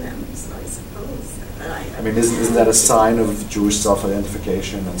to buy them. So I suppose. I mean, isn't that a sign of Jewish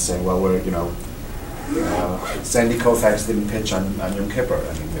self-identification and saying, well, we're Sandy Koufax didn't pitch on Yom Kippur.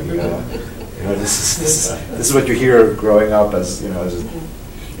 I mean, this is what you hear growing up as as.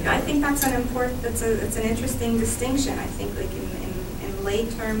 I think that's an important. It's an interesting distinction. I think, like in lay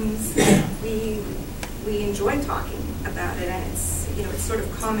terms, we enjoy talking about it, and it's it's sort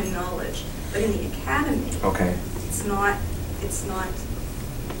of common knowledge. But in the academy, okay, it's not.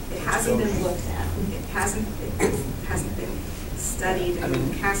 It hasn't been looked at. It hasn't been studied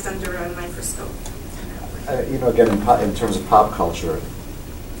and cast under a microscope. Again, in terms of pop culture,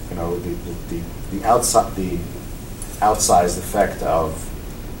 the outsized effect of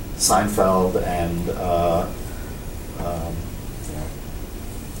Seinfeld and I'm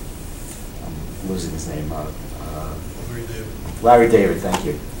losing his name. Larry David, thank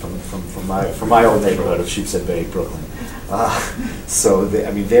you, from my old neighborhood of Sheepshead Bay, Brooklyn. So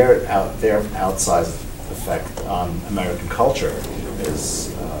their outsized effect on American culture is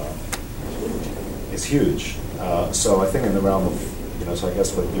huge. So I think in the realm of so I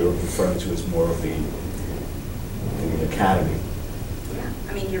guess what you're referring to is more of the academy. Yeah,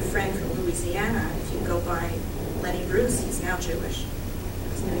 I mean your friend from Louisiana. If you go by Lenny Bruce, he's now Jewish.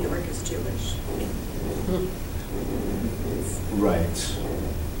 Because New York is Jewish. Right.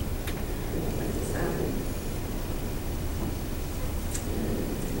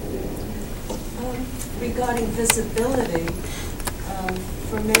 Regarding visibility,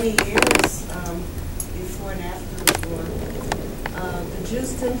 for many years, before and after the war, the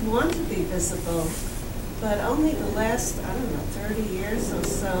Jews didn't want to be visible. But only the last, 30 years or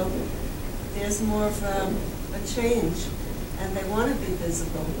so, there's more of a change, and they want to be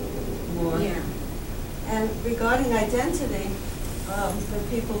visible more. Yeah. And regarding identity, when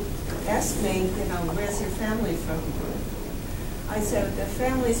people ask me, where's your family from? I said, their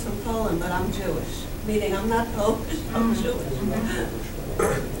family's from Poland, but I'm Jewish. Meaning I'm not Polish, I'm Jewish. And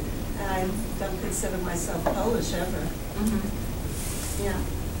I don't consider myself Polish ever. Yeah.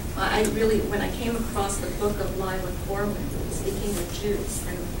 When I came across the book of Lila Corwin, Speaking of Jews,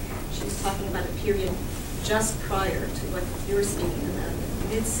 and she was talking about a period just prior to what you were speaking about,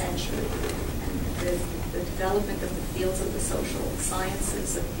 mid-century, and the development of the fields of the social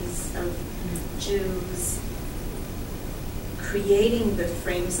sciences of Jews, creating the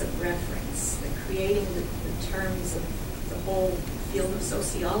frames of reference, creating the terms of the whole field of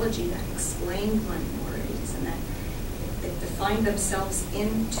sociology that explained minorities and that defined themselves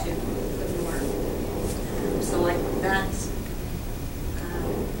into the norm. So that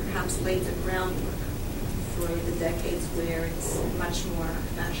perhaps laid the groundwork for the decades where it's much more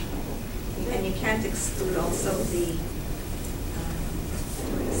fashionable. And you can't exclude also the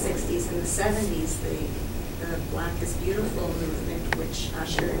 60s and the 70s, the Black is Beautiful movement, which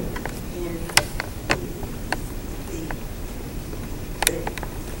ushered in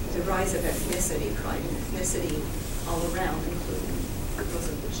the rise of ethnicity, pride in ethnicity all around, including those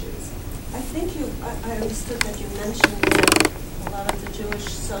of the Jews. I think I understood that you mentioned that a lot of the Jewish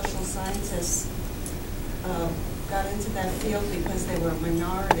social scientists got into that field because they were a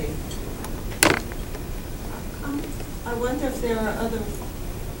minority. I wonder if there are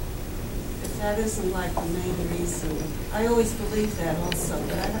if that isn't like the main reason. I always believe that also,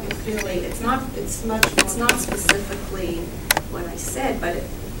 but I have a feeling it's not specifically what I said, but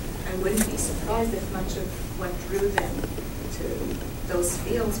I wouldn't be surprised if much of what drew them to those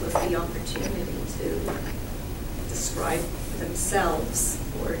fields was the opportunity to describe themselves,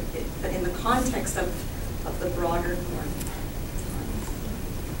 but in the context of the broader norm.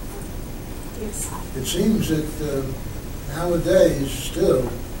 Yes. It seems that nowadays still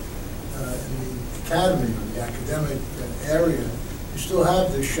in the academy, the academic area, you still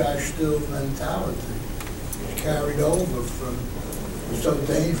have the shashtu mentality, which carried over from, it was so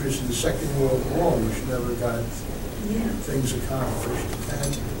dangerous in the Second World War, which never got things accomplished.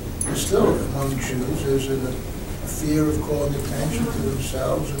 And still, among Jews, there's a fear of calling attention to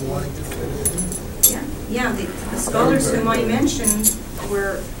themselves and wanting to fit in. Yeah, the scholars whom I mentioned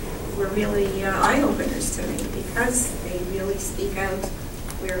were really eye-openers to me, because they really speak out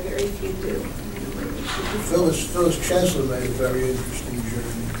where very few do. Phyllis Chesler made a very interesting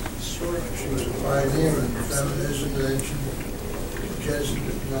journey. Sure. She was a pioneer in feminism, and then she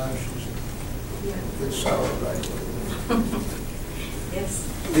Jesuit, now she's a good solid writer. Yes.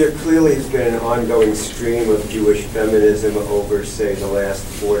 There clearly has been an ongoing stream of Jewish feminism over, say, the last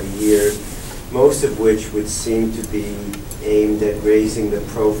 40 years, most of which would seem to be aimed at raising the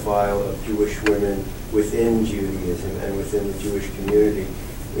profile of Jewish women within Judaism and within the Jewish community.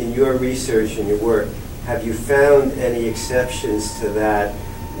 In your research and your work, have you found any exceptions to that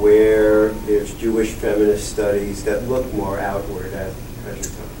where there's Jewish feminist studies that look more outward at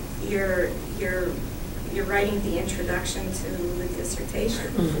your time? You're writing the introduction to the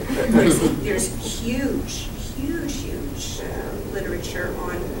dissertation. There's huge literature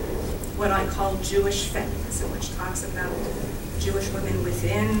on what I call Jewish feminism, which talks about Jewish women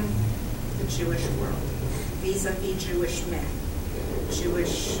within the Jewish world, vis-a-vis Jewish men,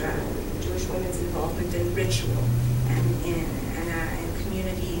 Jewish women's involvement in ritual and in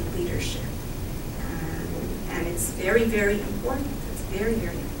community leadership, and it's very, very important. It's very,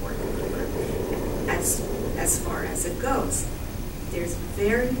 very important as far as it goes. There's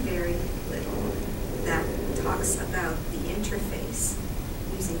very, very little that talks about the interface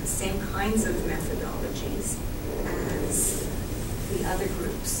using the same kinds of methodologies as the other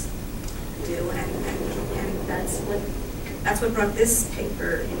groups do, and that's what brought this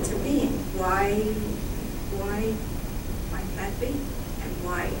paper into being. Why might that be? And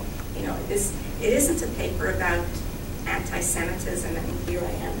why, it isn't a paper about anti-Semitism, and here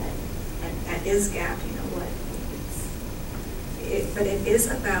I am at ISGAP, but it is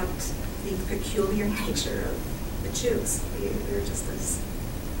about the peculiar nature of the Jews. They're just a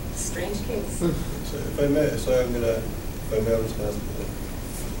strange case. So if I may, I was going to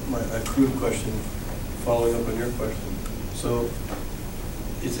ask a crude question, following up on your question. So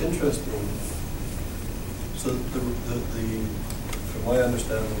it's interesting. So from my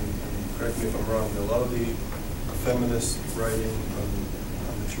understanding, and correct me if I'm wrong, a lot of the feminist writing on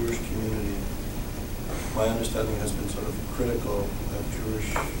the Jewish community, my understanding has been sort of critical of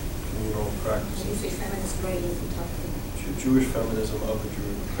Jewish communal practices. When you say feminist writing, you're talking Jewish feminism of the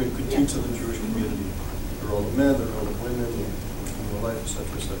Jewish, critiques of the Jewish community, the role of men, the role of women, communal life,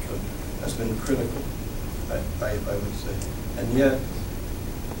 etc., has been critical, I would say. And yet,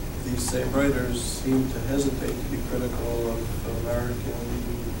 these same writers seem to hesitate to be critical of American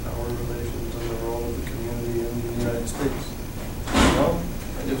power relations and the role of the community in the United States. No?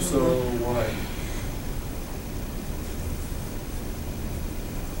 And if so, why?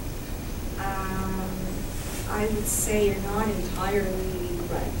 I would say you're not entirely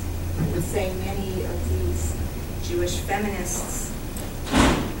right. I would say many of these Jewish feminists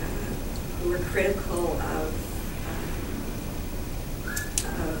who were critical of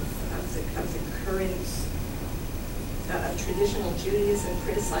the current of traditional Judaism,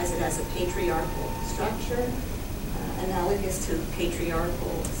 criticize it as a patriarchal structure, analogous to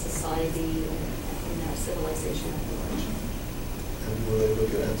patriarchal society in our civilization at large. And will they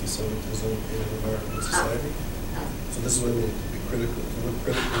look at anti-Semitism in American society? So this is what we need to be critical. To look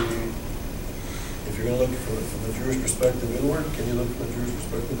critically, if you're going to look from the Jewish perspective inward, can you look from the Jewish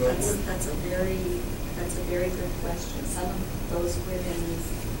perspective outward? That's a very good question. Some of those women's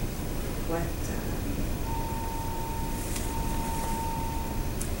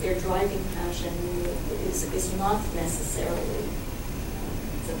their driving passion is not necessarily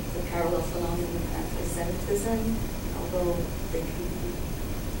the parallel phenomenon of anti-Semitism, although they can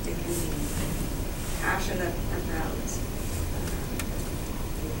be passionate about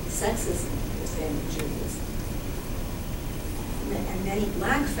sexism within Judaism. And many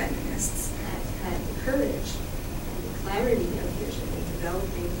black feminists had the courage and the clarity of vision in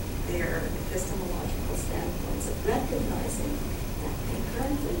developing their epistemological standpoints of recognizing that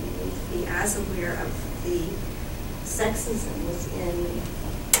concurrently you need to be as aware of the sexism within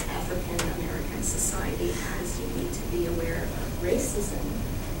African American society as you need to be aware of racism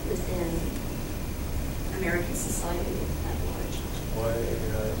within American society at large. Why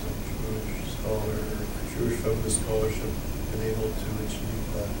has a Jewish feminist scholarship been able to achieve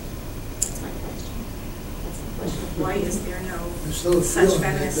that? That's my question. That's the question. Why is there no There's still a such feeling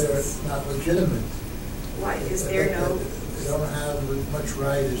that feminists? they're not legitimate. Why is there no don't have as much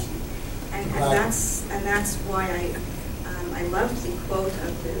right as And black. that's why I loved the quote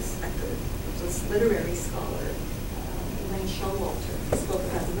of this literary scholar, Elaine Showalter, who spoke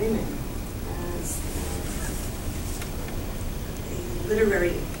about women as a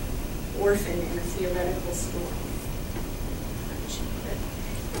literary orphan in a theoretical storm. She put it,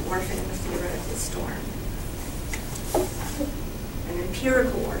 an orphan in a theoretical storm. An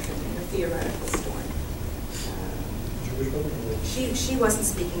empirical orphan in a theoretical storm. She wasn't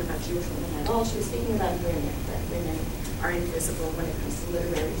speaking about Jewish women at all. She was speaking about women, that women are invisible when it comes to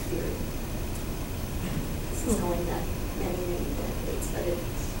literary theory. This is going back many, many decades, but it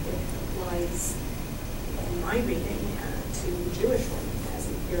applies, in my reading, to Jewish women as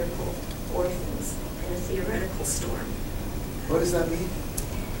empirical orphans in a theoretical storm. What does that mean?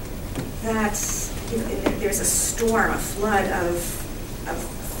 That there's a storm, a flood of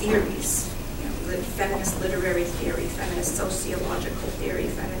theories. Feminist literary theory, feminist sociological theory,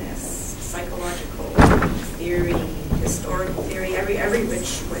 feminist psychological theory, historical theory, every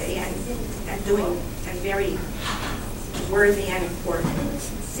which way, and very worthy and important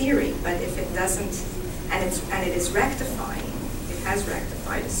theory. But if it doesn't, and it is rectifying, it has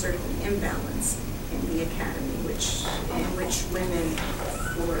rectified a certain imbalance in the academy, in which women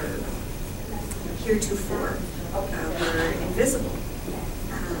were heretofore were invisible.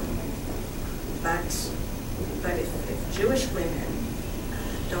 But if Jewish women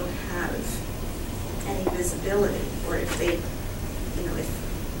don't have any visibility, or if they,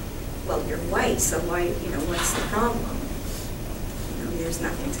 you're white, so why, what's the problem? There's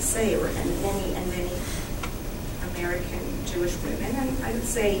nothing to say. And many American Jewish women, and I would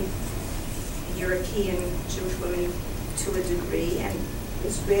say European Jewish women to a degree, and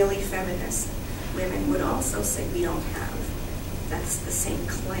Israeli feminist women would also say we don't have that's the same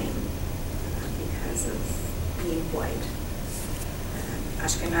claim. Because of being white,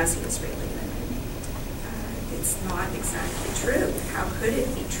 Ashkenazi Israeli women. It's not exactly true. How could it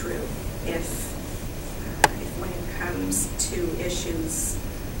be true if when it comes to issues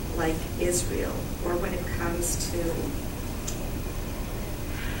like Israel, or when it comes to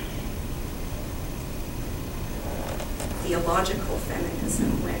theological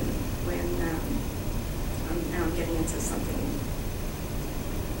feminism, when now I'm getting into something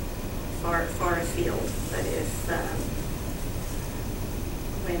far afield, but if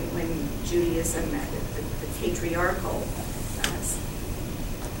when Judaism, the patriarchal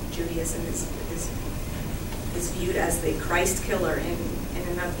Judaism is viewed as the Christ killer in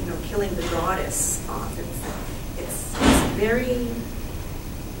another, killing the goddess off. It's very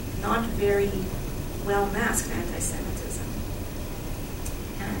not very well masked anti-Semitism,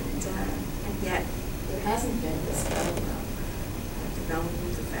 and yet there hasn't been this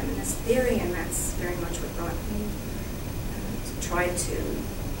development of feminist theory, and that's very much what brought me to try to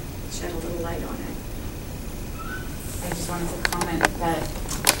shed a little light on it. I just wanted to comment that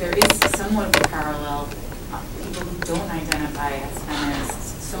there is somewhat of a parallel. People who don't identify as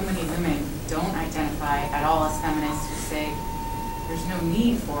feminists, so many women don't identify at all as feminists, who say there's no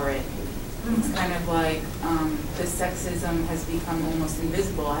need for it. It's kind of like the sexism has become almost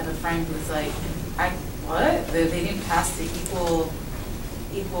invisible. I have a friend who's like, what? They didn't pass the equal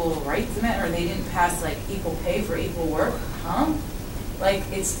rights amendment, or they didn't pass like equal pay for equal work? Huh? Like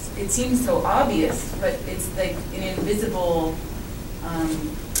it seems so obvious, but it's like an invisible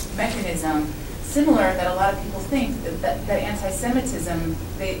mechanism. Similar that a lot of people think that anti-Semitism,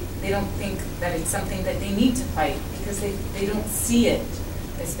 they don't think that it's something that they need to fight because they don't see it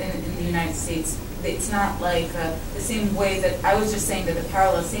in the United States. It's not like the same way that I was just saying that the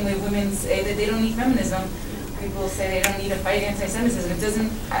parallel, same way women say that they don't need feminism, people say they don't need to fight anti-Semitism. It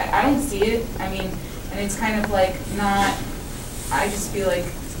doesn't, I don't see it. I mean, and it's kind of like not, I just feel like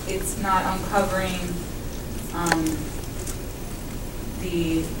it's not uncovering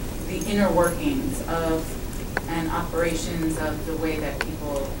the inner workings of and operations of the way that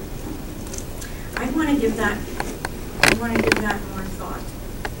people. I want to give that more thought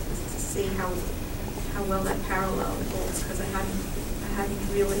to see how well that parallel holds, because I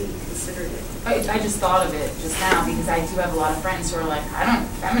hadn't really considered it. I just thought of it just now because I do have a lot of friends who are like,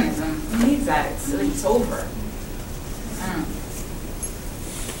 feminism, who needs that? It's over. I don't know.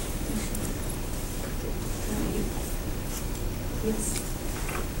 Yes.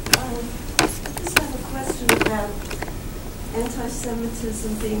 I just have a question about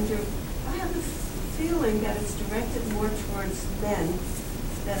anti-Semitism being I have a feeling that it's directed more towards men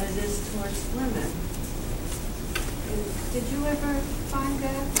than it is towards women. Did you ever find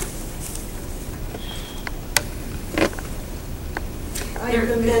that? Are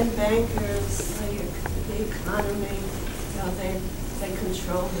the men bankers, the economy, they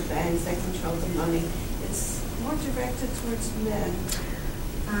control the banks, they control the money. It's more directed towards men.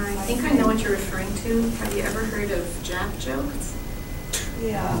 I think I know what you're referring to. Have you ever heard of Jap jokes?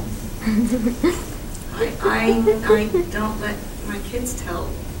 Yeah. I don't let my kids tell,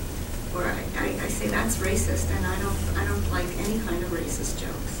 or I say that's racist, and I don't like any kind of racist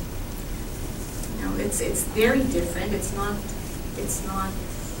jokes. You know, it's very different. It's not you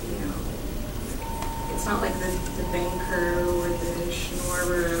know, it's not like the banker or the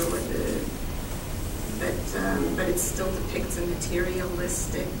schnorrer or the, but it still depicts a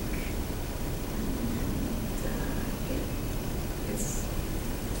materialistic.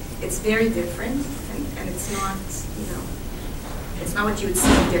 It's very different, and it's not, you know, it's not what you would see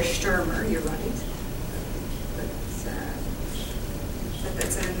in Der Stürmer, you're right. But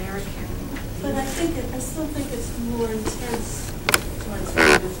that's an American. But I still think it's more intense towards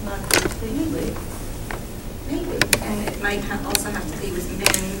men, if not completely. Maybe, and it might also have to be with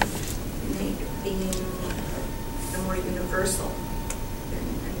men being the more universal,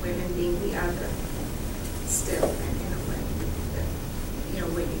 and women being the other, still, and in a way. That, you know,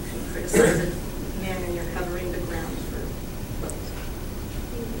 when you can criticize men and you're covering the ground for both.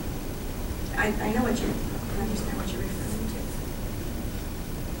 I know what I understand what you're referring to.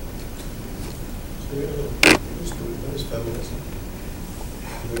 So what is feminism?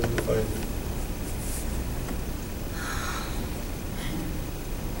 What do you define it?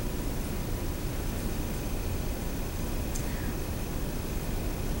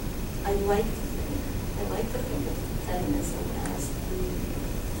 I like to think of feminism as the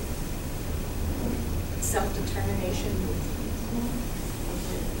self-determination movement of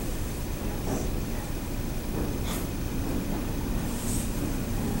the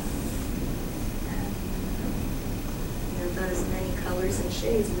got as many colors and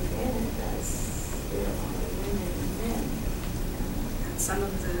shades within it as there are women and men. And some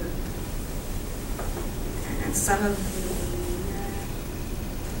of the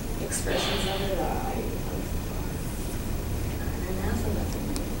expressions of it are an anathema to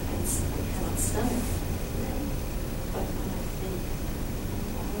me. I cannot stomach them. But when I think,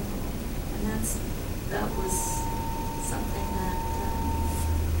 and that was something that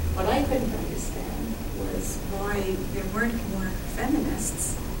what I couldn't understand was why there weren't more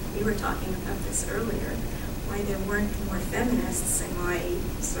feminists. We were talking about this earlier. Why there weren't more feminists in my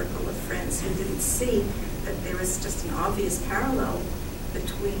circle of friends who didn't see that there was just an obvious parallel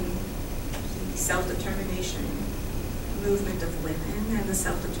between the self-determination movement of women and the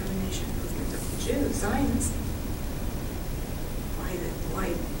self-determination movement of the Jews, Zionism.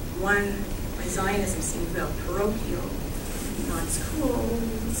 Why Zionism seemed very parochial, not as cool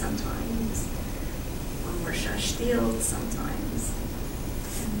sometimes, one more shashtil sometimes,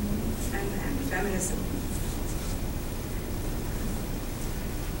 and feminism.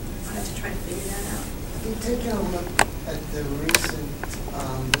 I had to try to figure that out. If you take a look at the recent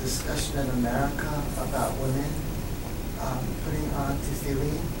discussion in America about women putting on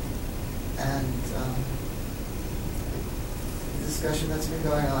tefillin, and the discussion that's been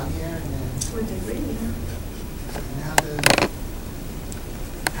going on here, and To a degree, yeah. and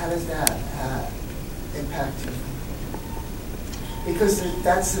how does that impact you? Because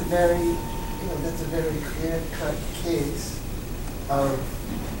that's a very clear-cut case of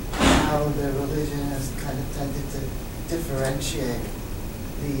how the religion has kind of tended to differentiate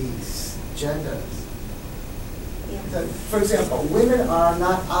these genders. Yeah. So, for example, women are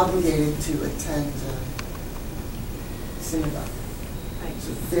not obligated to attend synagogue. Right.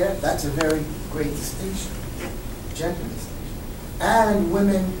 So that's a very great distinction, gender distinction. And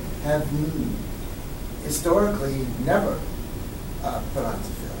women have historically never put on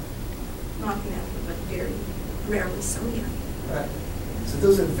tefillin. Not never, but very rarely so, yeah. Right. So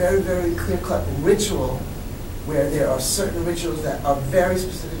those are very, very clear-cut ritual, where there are certain rituals that are very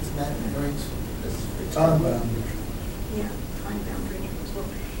specific to men and very specific to Time women. bound. Yeah, time-bound rituals. Well,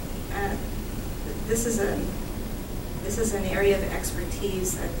 this is an area of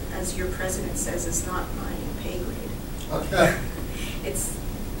expertise that, as your president says, is not my pay grade. Okay.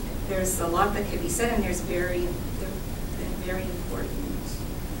 There's a lot that could be said, and there's very important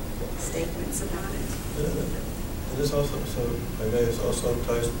statements about it. And this also, so if I may, this also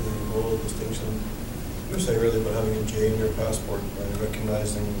ties to the whole distinction you were saying earlier about having a J in your passport, by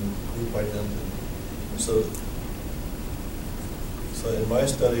recognizing group identity. So in my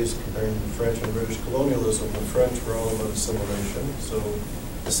studies comparing French and British colonialism, the French were all about assimilation. So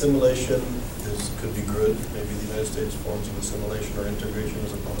assimilation could be good. Maybe the United States forms of assimilation or integration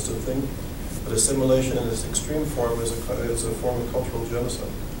is a positive thing. But assimilation in its extreme form is a form of cultural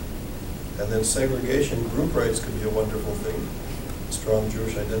genocide. And then segregation, group rights could be a wonderful thing. Strong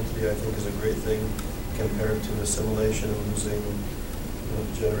Jewish identity, I think, is a great thing compared to assimilation and losing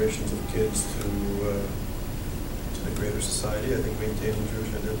generations of kids to the greater society. I think maintaining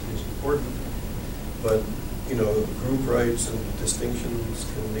Jewish identity is important. But, group rights and distinctions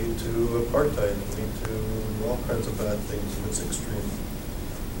can lead to apartheid, can lead to all kinds of bad things if it's extreme.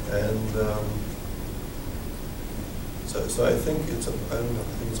 And so I think I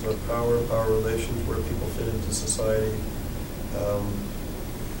think it's about power relations, where people fit into society.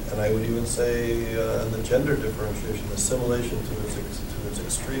 And I would even say the gender differentiation, assimilation to its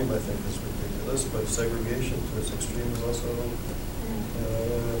extreme, I think is ridiculous, but segregation to its extreme is also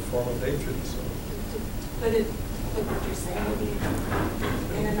a form of hatred. So. Put what you're saying maybe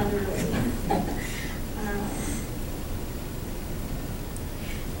in another way.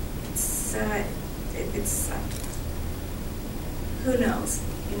 It's who knows?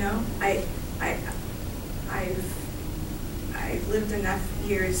 I've lived enough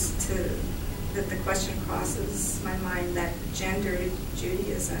years that the question crosses my mind that gendered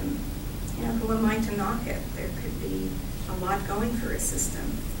Judaism, who am I to knock it? There could be a lot going for a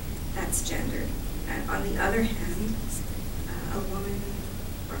system that's gendered. And on the other hand, a woman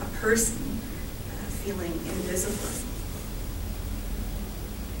or a person feeling invisible,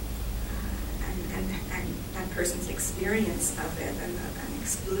 and that person's experience of it, and an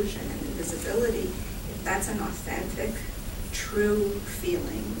exclusion and invisibility, if that's an authentic, true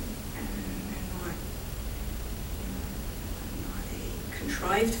feeling, and not a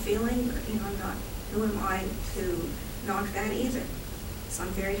contrived feeling, not who am I to knock that either. So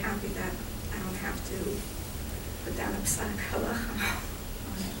I'm very happy that I don't have to put down a psak halacha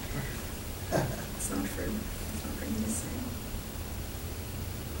on it. It's not for me to say.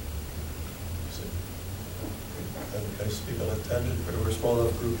 I speak on a tangent, but we're a small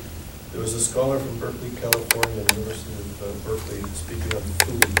enough group. There was a scholar from Berkeley, California, University of Berkeley, speaking on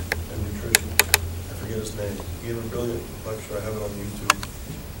food and nutrition. I forget his name. He gave a brilliant lecture. I have it on YouTube.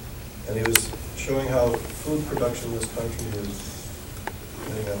 And he was showing how food production in this country is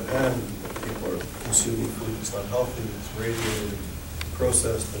getting out of hand. People are consuming food that's not healthy, it's radiated,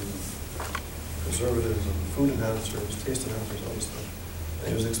 processed, and preservatives, and food enhancers, taste enhancers, all this stuff. And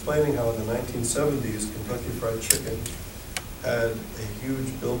he was explaining how in the 1970s, Kentucky Fried Chicken had a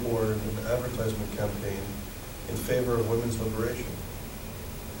huge billboard and advertisement campaign in favor of women's liberation.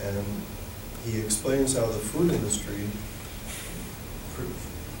 And he explains how the food industry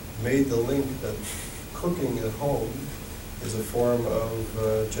made the link that cooking at home is a form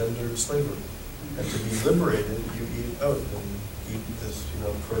of gendered slavery. And to be liberated, you eat out and eat this,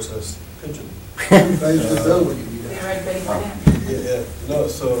 processed pigeon. Yeah. No,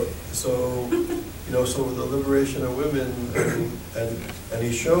 so with the liberation of women, and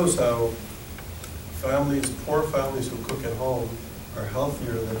he shows how poor families who cook at home are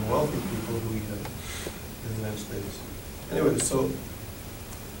healthier than wealthy people who eat out in the United States. Anyway, so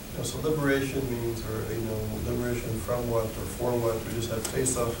liberation means, or liberation from what or for what, or just have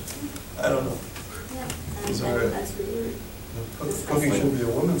taste off. I don't know. Yeah, that's really cooking shouldn't be a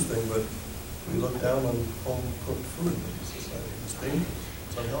woman's thing, but we look down on home cooked food in the society. It's dangerous.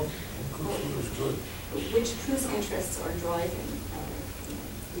 It's unhealthy. Home cooked food is good. Whose interests are driving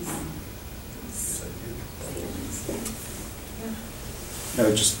these feelings? No,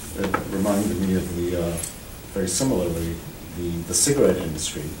 it just reminded me of the, very similarly, the cigarette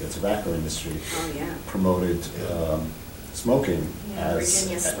industry, the tobacco industry, promoted smoking as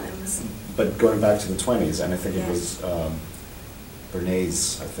Virginia Slims. But going back to the 20s, and I think it was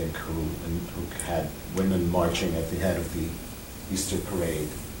Bernays, I think, who had women marching at the head of the Easter parade,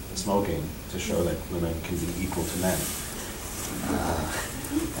 smoking, to show that women can be equal to men.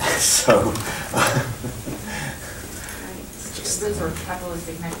 Those are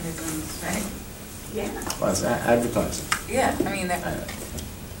capitalistic mechanisms, right? Yeah. Well, it's advertising. Yeah, I mean,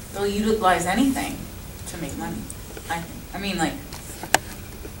 they'll utilize anything to make money, I think. I mean, like,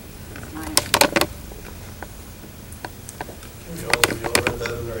 We all read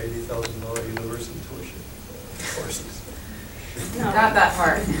that in our $80,000 university tuition courses. No. Not that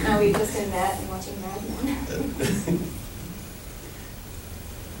far. No, we just in that and watching Mad Men.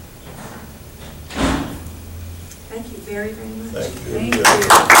 Thank you very, very much. Thank you.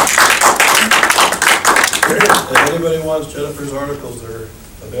 If anybody wants Jennifer's articles, they're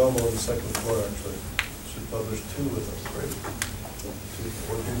available on the second floor, actually. She published 2 with us, right?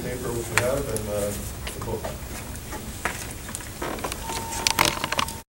 2 working paper, which we have, and the book.